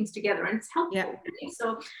doing things together, and it's helpful. Yeah.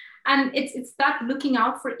 So, and it's that looking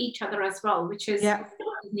out for each other as well, which is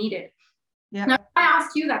needed. Yeah. Now, I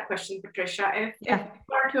asked you that question, Patricia. If you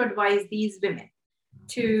were to advise these women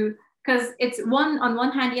because it's on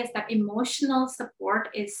one hand, yes, that emotional support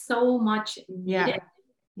is so much needed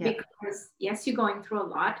because yes, you're going through a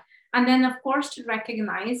lot, and then of course to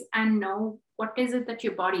recognize and know what is it that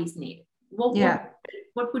your bodies need. What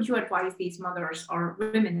would you advise these mothers or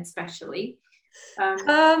women especially?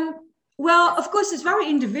 Well, of course, it's very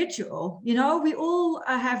individual. We all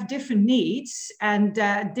have different needs and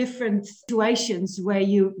different situations where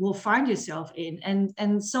you will find yourself in.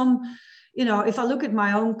 And some, if I look at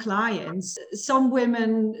my own clients, some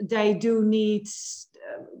women, they do need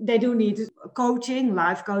coaching,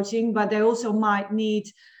 life coaching, but they also might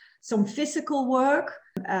need some physical work.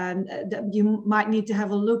 And you might need to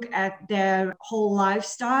have a look at their whole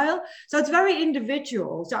lifestyle. So it's very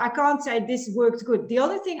individual. So I can't say this works good. The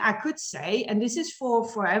other thing I could say, and this is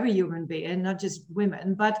for every human being, not just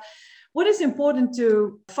women, but what is important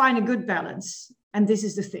to find a good balance. And this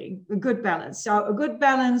is the thing, a good balance. So a good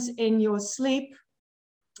balance in your sleep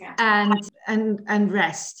and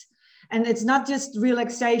rest. And it's not just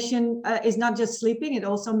relaxation, it's not just sleeping. It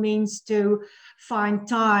also means to find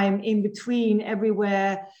time in between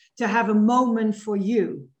everywhere to have a moment for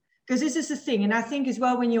you. Because this is the thing. And I think as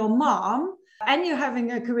well, when you're a mom and you're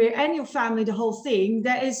having a career and your family, the whole thing,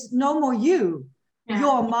 there is no more you. Yeah.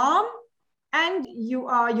 You're a mom and you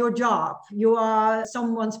are your job. You are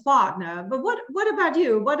someone's partner. But what about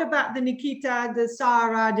you? What about the Nikita, the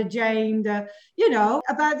Sarah, the Jane,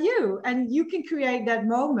 about you? And you can create that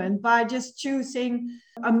moment by just choosing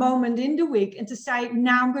a moment in the week and to say,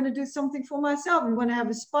 now I'm going to do something for myself. I'm going to have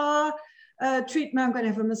a spa treatment. I'm going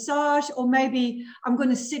to have a massage, or maybe I'm going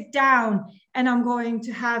to sit down and I'm going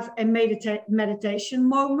to have a meditation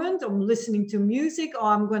moment. I'm listening to music, or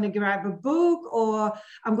I'm going to grab a book, or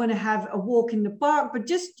I'm going to have a walk in the park, but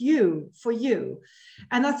just for you.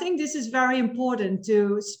 And I think this is very important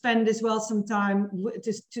to spend as well some time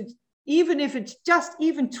to even if it's just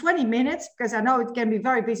even 20 minutes, because I know it can be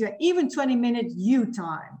very busy, even 20 minutes you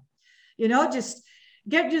time, just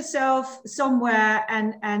get yourself somewhere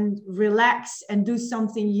and relax and do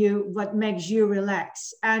something what makes you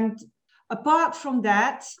relax. And apart from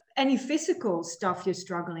that, any physical stuff you're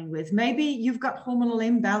struggling with, maybe you've got hormonal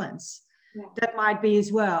imbalance. Yeah. That might be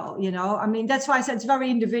as well, that's why I said it's very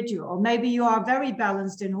individual. Maybe you are very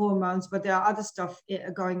balanced in hormones, but there are other stuff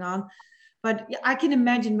going on. But I can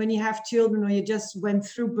imagine when you have children or you just went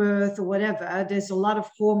through birth or whatever, there's a lot of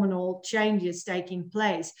hormonal changes taking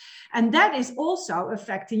place. And that is also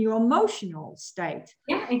affecting your emotional state.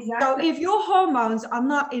 Yeah, exactly. So if your hormones are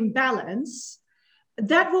not in balance,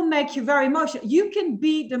 that will make you very emotional. You can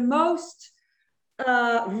be the most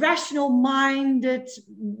rational-minded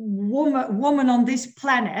woman on this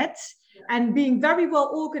planet and being very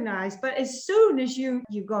well organized. But as soon as you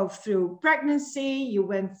go through pregnancy, you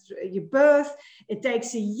went through your birth, it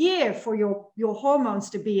takes a year for your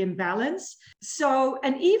hormones to be in balance. So,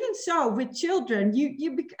 and even so with children,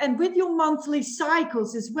 and with your monthly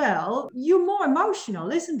cycles as well, you're more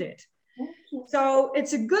emotional, isn't it? So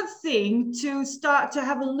it's a good thing to start to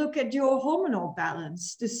have a look at your hormonal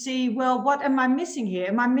balance to see, well, what am I missing here?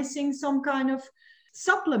 Am I missing some kind of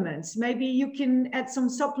supplements? Maybe you can add some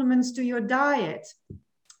supplements to your diet.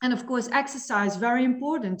 And of course, exercise, very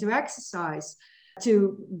important to exercise,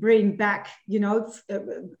 to bring back,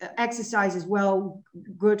 exercise as well,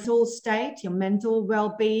 good mental state, your mental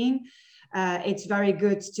well-being. It's very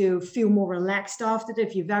good to feel more relaxed after it.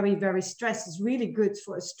 If you're very, very stressed, it's really good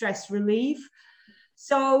for a stress relief.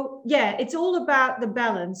 So yeah, it's all about the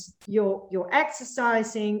balance. You're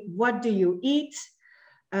exercising. What do you eat?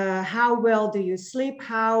 How well do you sleep?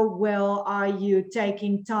 How well are you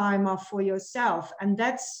taking time off for yourself? And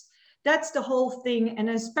that's that's the whole thing. And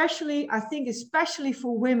especially, I think, especially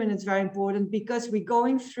for women, it's very important because we're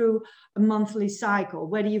going through a monthly cycle.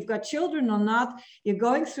 Whether you've got children or not, you're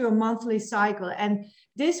going through a monthly cycle. And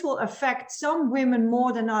this will affect some women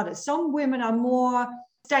more than others. Some women are more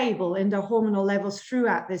stable in their hormonal levels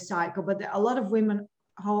throughout this cycle, but a lot of women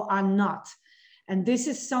who are not. And this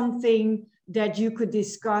is something that you could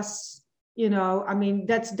discuss. I mean,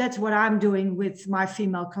 that's what I'm doing with my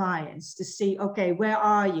female clients, to see, okay, where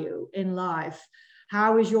are you in life?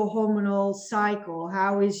 How is your hormonal cycle?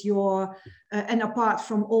 How is your, and apart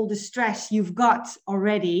from all the stress you've got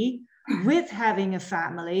already with having a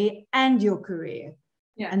family and your career.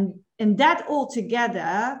 Yeah. And that all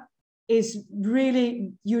together is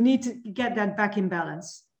really, you need to get that back in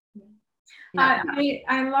balance. Yeah.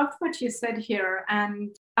 I love what you said here.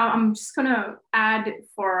 And I'm just going to add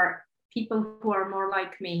for people who are more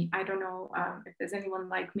like me. I don't know if there's anyone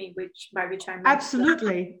like me, by which I mean.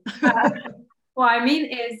 Absolutely. What I mean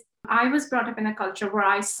is, I was brought up in a culture where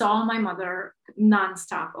I saw my mother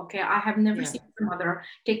nonstop. Okay, I have never seen my mother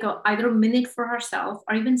take either a minute for herself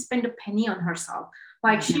or even spend a penny on herself.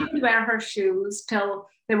 Like, she would wear her shoes till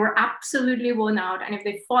they were absolutely worn out, and if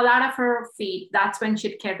they fall out of her feet, that's when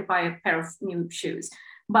she'd care to buy a pair of new shoes.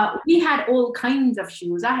 But we had all kinds of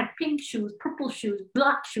shoes. I had pink shoes, purple shoes,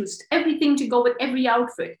 black shoes, everything to go with every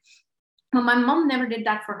outfit. But my mom never did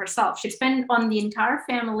that for herself. She'd spend on the entire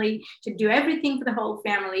family. She'd do everything for the whole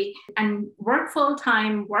family and work full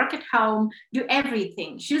time, work at home, do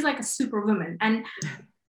everything. She was like a superwoman. And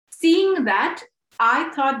seeing that,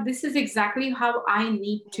 I thought, this is exactly how I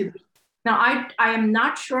need to be. Now, I am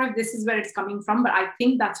not sure if this is where it's coming from, but I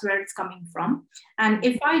think that's where it's coming from. And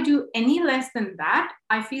if I do any less than that,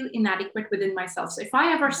 I feel inadequate within myself. So if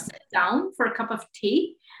I ever sit down for a cup of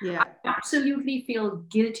tea, I absolutely feel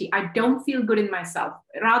guilty. I don't feel good in myself.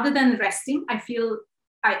 Rather than resting,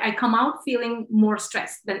 I come out feeling more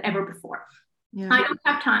stressed than ever before. Yeah. I don't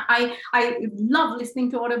have time. I love listening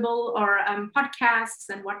to Audible or podcasts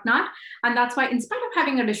and whatnot. And that's why, in spite of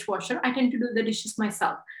having a dishwasher, I tend to do the dishes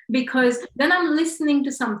myself, because then I'm listening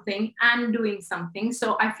to something and doing something.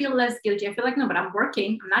 So I feel less guilty. I feel like, no, but I'm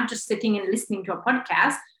working. I'm not just sitting and listening to a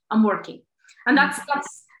podcast. I'm working. And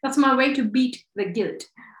that's my way to beat the guilt.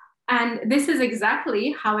 And this is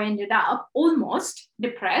exactly how I ended up almost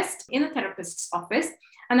depressed in a therapist's office.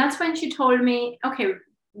 And that's when she told me, okay,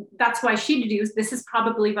 that's why she deduced this is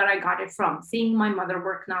probably where I got it from. Seeing my mother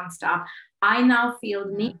work nonstop, I now feel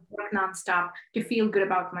need to work nonstop to feel good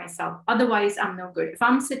about myself. Otherwise, I'm no good. If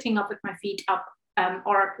I'm sitting up with my feet up,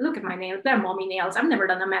 or look at my nails, they're mommy nails. I've never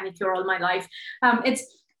done a manicure all my life.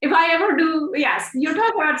 If I ever do, yes, you're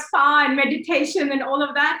talking about spa and meditation and all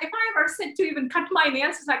of that. If I ever sit to even cut my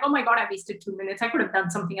nails, it's like, oh my God, I wasted 2 minutes. I could have done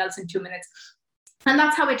something else in 2 minutes. And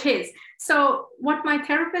that's how it is. So what my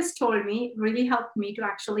therapist told me really helped me to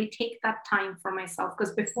actually take that time for myself,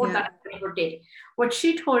 because before that, I never did. What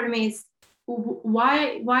she told me is,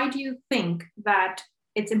 why do you think that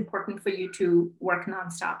it's important for you to work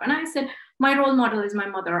nonstop? And I said, my role model is my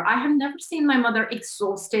mother. I have never seen my mother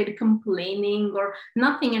exhausted, complaining or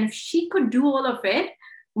nothing. And if she could do all of it,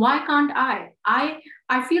 why can't I?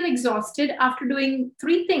 I feel exhausted after doing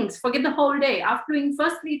 3 things, forget the whole day. After doing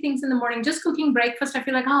first 3 things in the morning, just cooking breakfast, I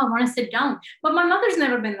feel like, oh, I want to sit down. But my mother's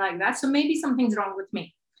never been like that. So maybe something's wrong with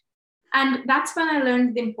me. And that's when I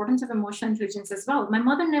learned the importance of emotional intelligence as well. My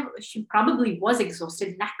mother she probably was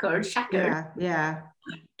exhausted, knackered, shattered. Yeah.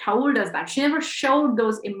 Told us that. She never showed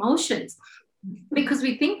those emotions, because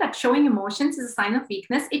we think that showing emotions is a sign of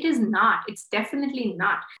weakness. It is not. It's definitely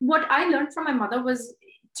not. What I learned from my mother was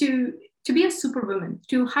to be a superwoman,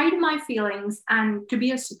 to hide my feelings and to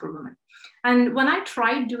be a superwoman. And when I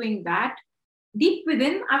tried doing that, deep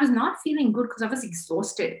within, I was not feeling good because I was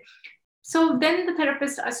exhausted. So then the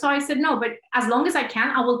therapist, so I said, no, but as long as I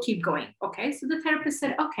can, I will keep going. Okay. So the therapist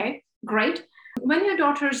said, okay, great. When your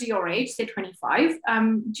daughter's your age, say 25,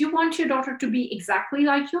 do you want your daughter to be exactly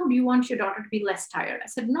like you? Or do you want your daughter to be less tired? I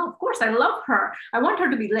said, no, of course, I love her. I want her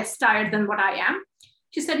to be less tired than what I am.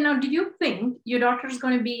 She said, now, do you think your daughter's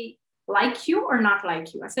going to be like you or not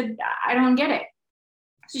like you? I said, I don't get it.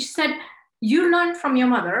 So she said, you learned from your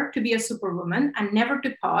mother to be a superwoman and never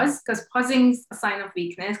to pause, because pausing is a sign of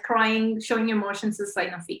weakness. Crying, showing emotions is a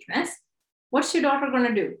sign of weakness. What's your daughter going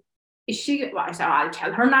to do? Is she, well, I said, I'll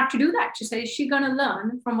tell her not to do that. She said, is she going to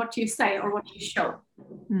learn from what you say or what you show?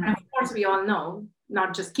 And of course, we all know,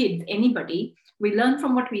 not just kids, anybody, we learn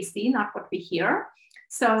from what we see, not what we hear.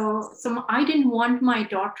 So I didn't want my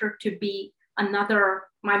daughter to be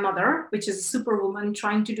my mother, which is a superwoman,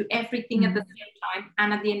 trying to do everything at the same time.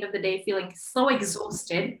 And at the end of the day, feeling so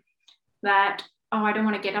exhausted that, oh, I don't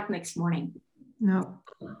want to get up next morning. No.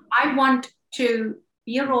 I want to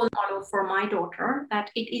be a role model for my daughter, that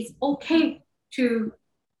it is okay to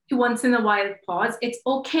once in a while pause. It's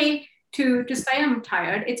okay to say I'm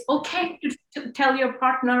tired. It's okay to tell your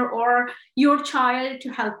partner or your child to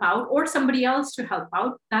help out or somebody else to help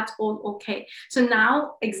out. That's all okay. So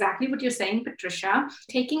now, exactly what you're saying, Patricia,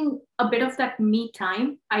 taking a bit of that me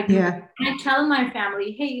time, I do. Yeah. And I tell my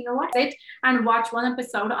family, hey, you know what? Sit and watch one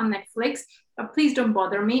episode on Netflix. Please don't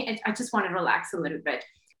bother me. I just want to relax a little bit.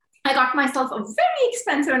 I got myself a very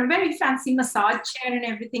expensive and a very fancy massage chair and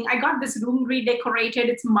everything. I got this room redecorated.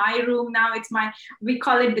 It's my room now. We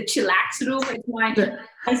call it the chillax room. It's my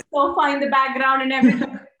sofa in the background and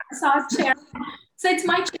everything. Massage chair. So it's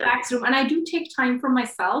my chillax room. And I do take time for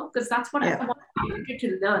myself because that's what I want you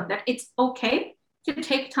to learn, that it's okay to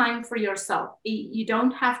take time for yourself. You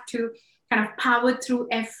don't have to kind of power through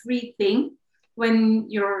everything when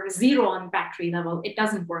you're zero on battery level. It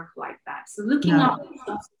doesn't work like that. So looking out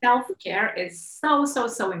for self-care is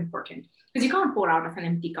so important, because you can't pour out of an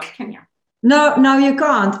empty cup, can you? No, you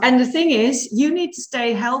can't. And the thing is, you need to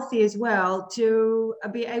stay healthy as well to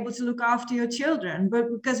be able to look after your children. But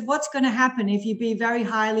because what's going to happen if you be very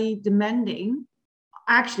highly demanding,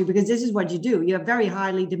 actually, because this is what you do, you're very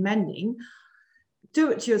highly demanding, do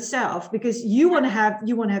it yourself, because you want to have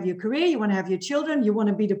your career, you want to have your children, you want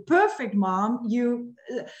to be the perfect mom, you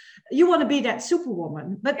want to be that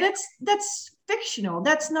superwoman. But that's fictional.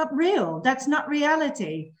 That's not real. That's not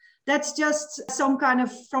reality. That's just some kind of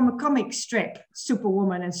from a comic strip,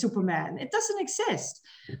 Superwoman and Superman. It doesn't exist.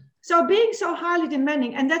 So being so highly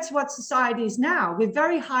demanding, and that's what society is now. We're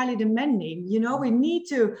very highly demanding. We need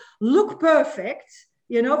to look perfect.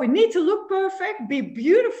 We need to look perfect, be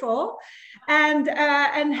beautiful, and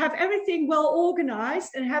have everything well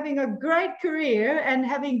organized, and having a great career, and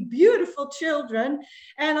having beautiful children,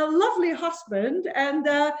 and a lovely husband, and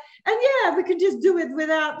yeah, we can just do it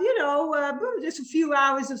without just a few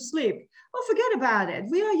hours of sleep. Well, forget about it.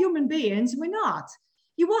 We are human beings. We're not.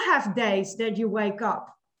 You will have days that you wake up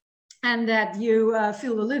and that you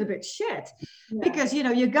feel a little bit shit. Because,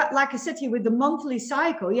 you got, like I said to you, with the monthly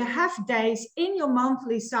cycle, you have days in your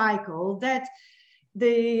monthly cycle that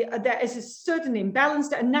there is a certain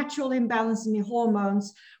imbalance, a natural imbalance in the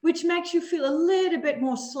hormones, which makes you feel a little bit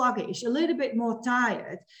more sluggish, a little bit more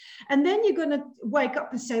tired. And then you're going to wake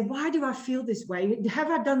up and say, why do I feel this way? Have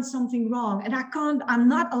I done something wrong? And I'm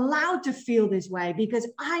not allowed to feel this way, because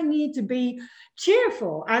I need to be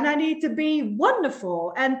cheerful and I need to be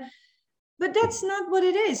wonderful. But that's not what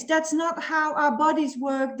it is. That's not how our bodies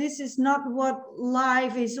work. This is not what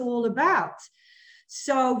life is all about.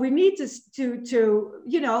 So we need to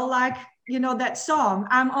that song,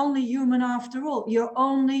 I'm only human after all. You're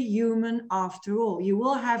only human after all. You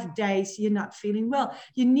will have days you're not feeling well.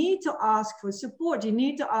 You need to ask for support. You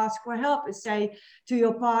need to ask for help and say to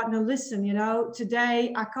your partner, listen,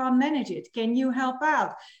 today I can't manage it. Can you help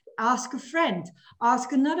out? Ask a friend,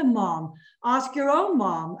 ask another mom, ask your own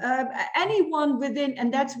mom, anyone within.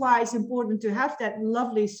 And that's why it's important to have that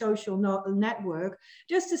lovely social network,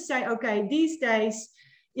 just to say, okay, these days,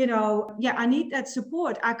 I need that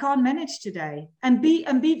support. I can't manage today. And be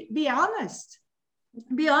honest.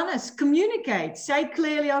 Be honest, communicate, say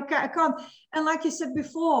clearly, okay, I can't. And like you said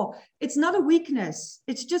before, it's not a weakness.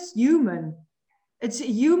 It's just human. It's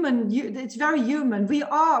human. It's very human. We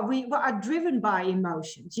are driven by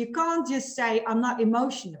emotions. You can't just say, I'm not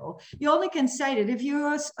emotional. You only can say that if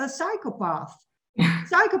you're a psychopath.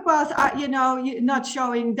 Psychopaths are, you're not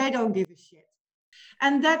showing, they don't give a shit.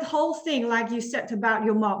 And that whole thing, like you said about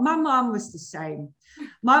your mom, my mom was the same.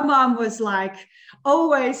 My mom was like,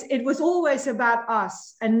 it was always about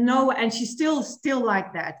us, and she's still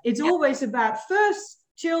like that. It's always about first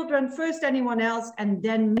children, first anyone else, and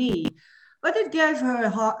then me. But it gave her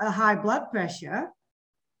a high blood pressure,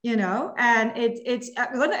 and it's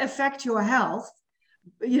going to affect your health,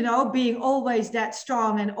 being always that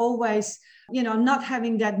strong and always, not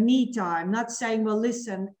having that me time, not saying, well,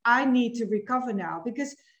 listen, I need to recover now.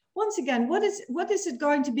 Because once again, what is it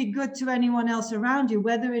going to be good to anyone else around you,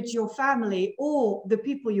 whether it's your family or the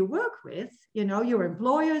people you work with, your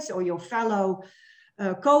employers or your fellow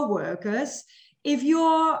co-workers, if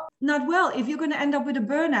you're not well, if you're going to end up with a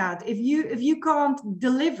burnout, if you can't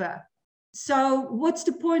deliver. So what's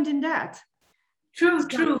the point in that? True.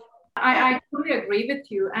 I totally agree with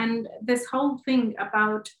you. And this whole thing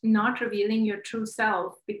about not revealing your true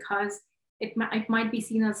self because it might be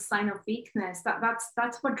seen as a sign of weakness,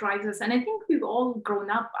 that's what drives us. And I think we've all grown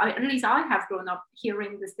up, at least I have grown up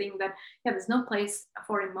hearing this thing that, there's no place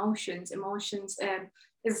for emotions. Emotions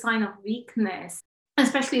is a sign of weakness.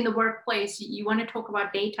 Especially in the workplace, you want to talk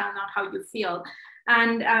about data, not how you feel.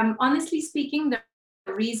 And honestly speaking, the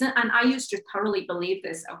reason, and I used to thoroughly believe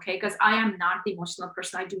this, okay, because I am not the emotional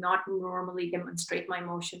person. I do not normally demonstrate my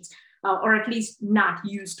emotions, or at least not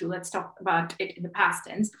used to. Let's talk about it in the past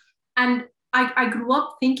tense. And I grew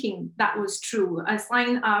up thinking that was true. A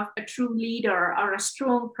sign of a true leader or a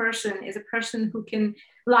strong person is a person who can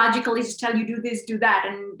logically just tell you do this, do that,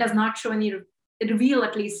 and does not show any, reveal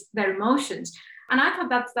at least their emotions. And I thought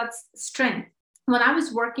that's strength. When I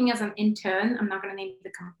was working as an intern, I'm not going to name the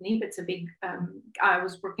company, but it's a big, I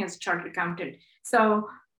was working as a chartered accountant. So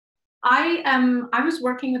I was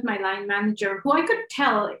working with my line manager, who I could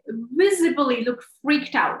tell visibly looked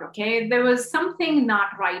freaked out. Okay, there was something not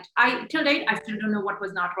right. Till date I still don't know what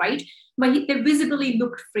was not right, but they visibly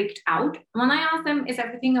looked freaked out. When I asked them, "Is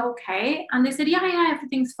everything okay?" and they said, "Yeah,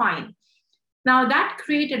 everything's fine." Now that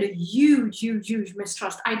created a huge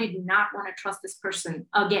mistrust. I did not want to trust this person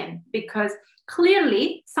again, because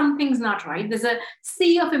clearly something's not right. There's a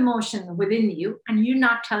sea of emotion within you, and you're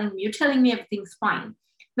not telling me. You're telling me everything's fine.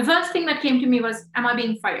 The first thing that came to me was, am I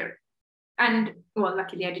being fired? And well,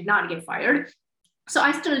 luckily I did not get fired. So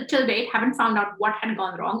I still, till date, haven't found out what had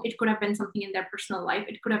gone wrong. It could have been something in their personal life.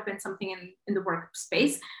 It could have been something in the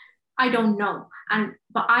workspace. I don't know.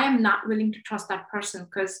 But I am not willing to trust that person,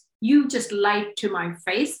 because you just lied to my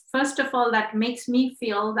face. First of all, that makes me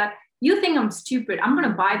feel that you think I'm stupid. I'm going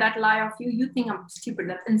to buy that lie off you. You think I'm stupid.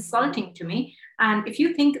 That's insulting to me. And if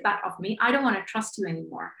you think that of me, I don't want to trust you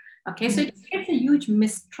anymore. Okay, so it creates a huge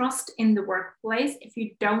mistrust in the workplace if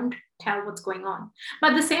you don't tell what's going on.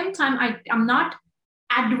 But at the same time, I'm not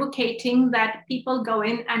advocating that people go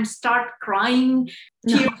in and start crying,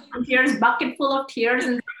 tears, bucket full of tears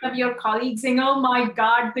in front of your colleagues, saying, "Oh my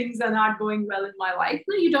God, things are not going well in my life."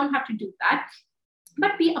 No, you don't have to do that.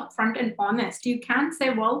 But be upfront and honest. You can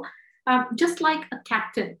say, well, just like a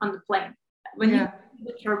captain on the plane, when you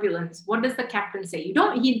the turbulence, what does the captain say? You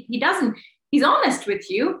don't. He doesn't. He's honest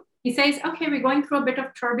with you. He says, "Okay, we're going through a bit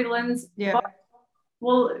of turbulence. Yeah. But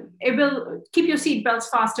well, it will keep your seatbelts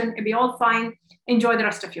fastened. It'll be all fine. Enjoy the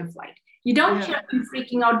rest of your flight." You don't hear them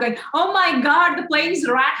freaking out, going, "Oh my God, the plane's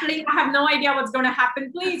rattling. I have no idea what's going to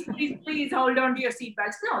happen. Please hold on to your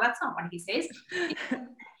seatbelts." No, that's not what he says.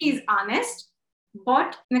 He's honest,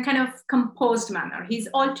 but in a kind of composed manner. He's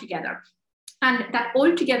all together. And that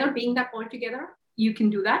all together, being that all together, you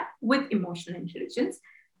can do that with emotional intelligence.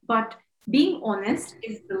 But being honest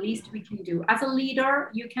is the least we can do. As a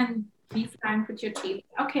leader, you can be frank with your team.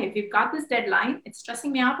 "Okay, we've got this deadline. It's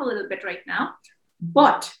stressing me out a little bit right now,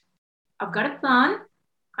 but I've got a plan,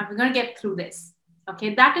 and we're going to get through this."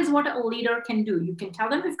 Okay, that is what a leader can do. You can tell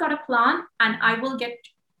them, "We've got a plan, and I will get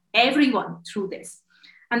everyone through this."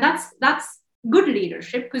 And that's good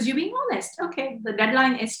leadership, because you're being honest. "Okay, the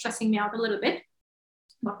deadline is stressing me out a little bit,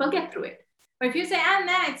 but we'll get through it." But if you say,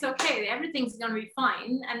 "Nah, it's okay, everything's going to be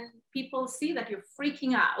fine," and people see that you're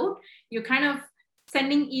freaking out, you're kind of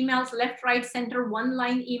sending emails left, right, center,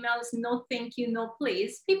 one-line emails, "No, thank you, no,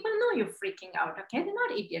 please," people know you're freaking out. Okay, they're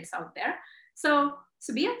not idiots out there. So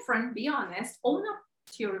be upfront, be honest, own up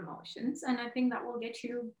to your emotions, and I think that will get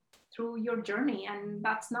you through your journey. And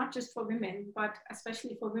that's not just for women, but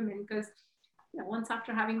especially for women, because once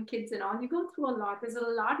after having kids and all, you go through a lot. There's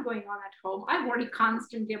a lot going on at home. I worry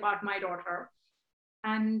constantly about my daughter.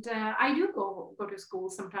 And I do go to school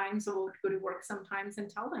sometimes, or go to work sometimes, and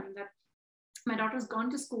tell them that my daughter's gone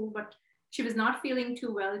to school, but she was not feeling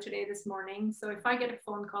too well today, this morning. So if I get a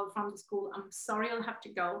phone call from the school, I'm sorry, I'll have to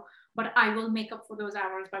go, but I will make up for those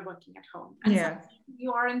hours by working at home. And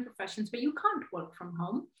you are in professions where you can't work from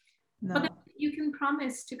home, but then you can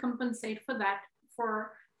promise to compensate for that,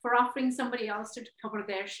 for offering somebody else to cover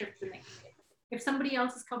their shift the next day. If somebody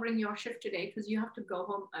else is covering your shift today because you have to go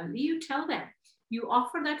home early, you tell them. You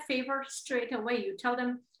offer that favor straight away. You tell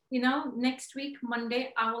them, next week,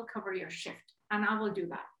 Monday, I will cover your shift, and I will do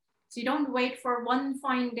that. So you don't wait for one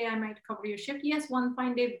fine day, I might cover your shift. Yes, one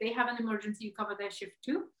fine day, if they have an emergency, you cover their shift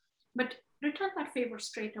too. But return that favor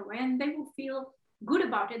straight away, and they will feel good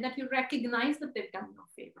about it, that you recognize that they've done you a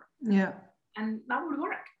favor. Yeah. And that would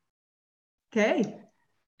work. Okay.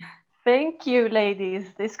 Thank you,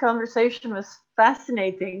 ladies. This conversation was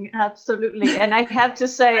fascinating, absolutely. And I have to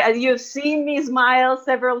say, as you've seen me smile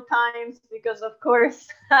several times, because of course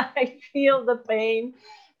I feel the pain.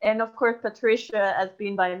 And of course, Patricia has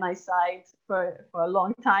been by my side for a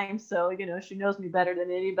long time. So, she knows me better than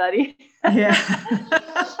anybody. Yeah.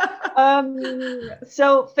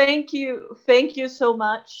 So thank you so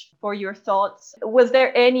much for your thoughts. Was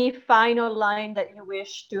there any final line that you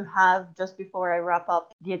wish to have just before I wrap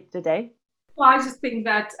up today? Well, I just think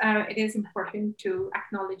that it is important to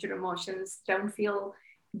acknowledge your emotions. Don't feel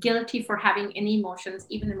guilty for having any emotions,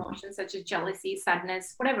 even emotions such as jealousy,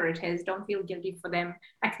 sadness, whatever it is. Don't feel guilty for them.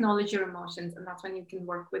 Acknowledge your emotions, and that's when you can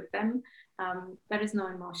work with them. There is no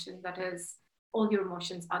emotion. That is, all your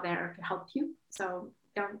emotions are there to help you. So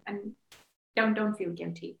don't feel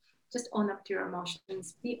guilty. Just own up to your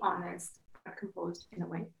emotions. Be honest, but composed in a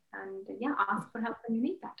way, and ask for help when you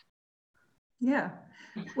need that. Yeah.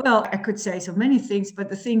 Well, I could say so many things, but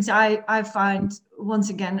the things I find,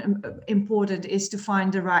 once again, important is to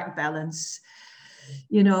find the right balance,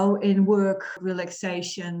 in work,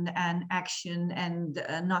 relaxation and action, and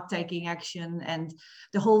not taking action, and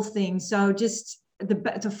the whole thing. So just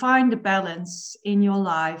to find the balance in your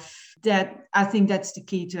life, that I think that's the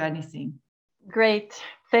key to anything. Great.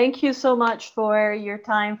 Thank you so much for your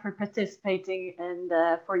time, for participating, and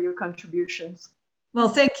for your contributions. Well,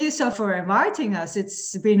 thank you so for inviting us.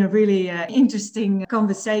 It's been a really interesting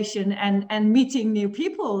conversation and meeting new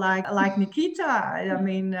people like Nikita. I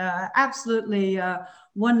mean, absolutely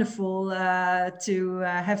wonderful to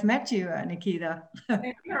have met you, Nikita.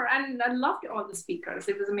 Sure. And I loved all the speakers.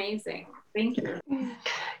 It was amazing. Thank you.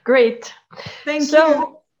 Great. Thank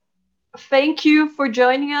you. Thank you for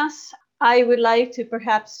joining us. I would like to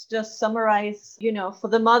perhaps just summarize, for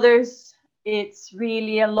the mothers, it's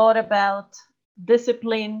really a lot about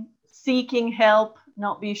discipline, seeking help,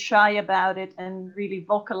 not be shy about it, and really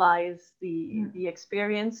vocalize the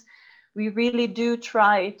experience. We really do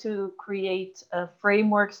try to create a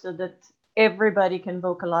framework so that everybody can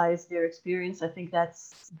vocalize their experience. I think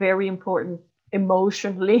that's very important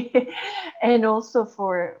emotionally and also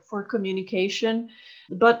for communication.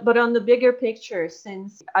 But on the bigger picture,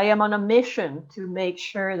 since I am on a mission to make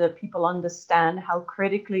sure that people understand how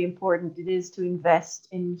critically important it is to invest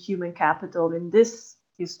in human capital in this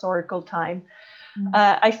historical time,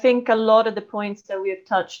 I think a lot of the points that we have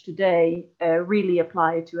touched today really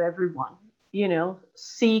apply to everyone.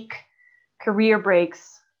 Seek career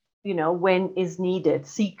breaks, when is needed.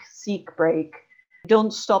 Seek break.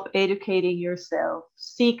 Don't stop educating yourself.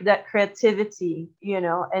 Seek that creativity,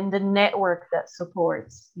 and the network that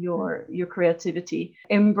supports your creativity.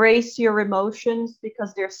 Embrace your emotions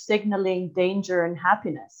because they're signaling danger and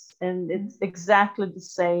happiness. And it's exactly the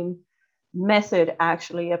same method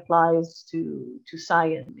actually applies to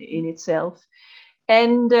science in itself.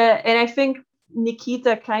 And I think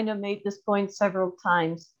Nikita kind of made this point several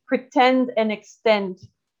times. Pretend and extend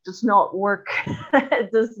does not work.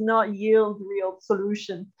 It does not yield real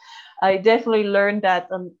solution. I definitely learned that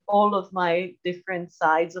on all of my different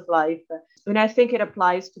sides of life. And I think it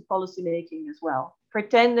applies to policymaking as well.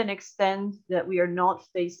 Pretend and extend that we are not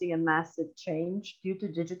facing a massive change due to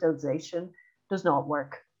digitalization does not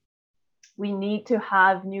work. We need to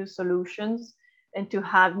have new solutions. And to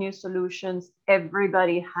have new solutions,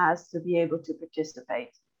 everybody has to be able to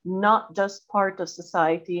participate, not just part of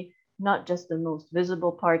society, not just the most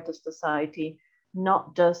visible part of society,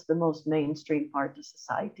 not just the most mainstream part of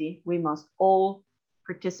society. We must all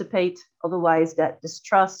participate. Otherwise, that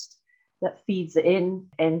distrust that feeds in,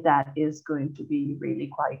 and that is going to be really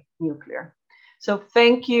quite nuclear. So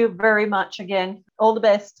thank you very much again. All the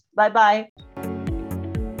best. Bye-bye.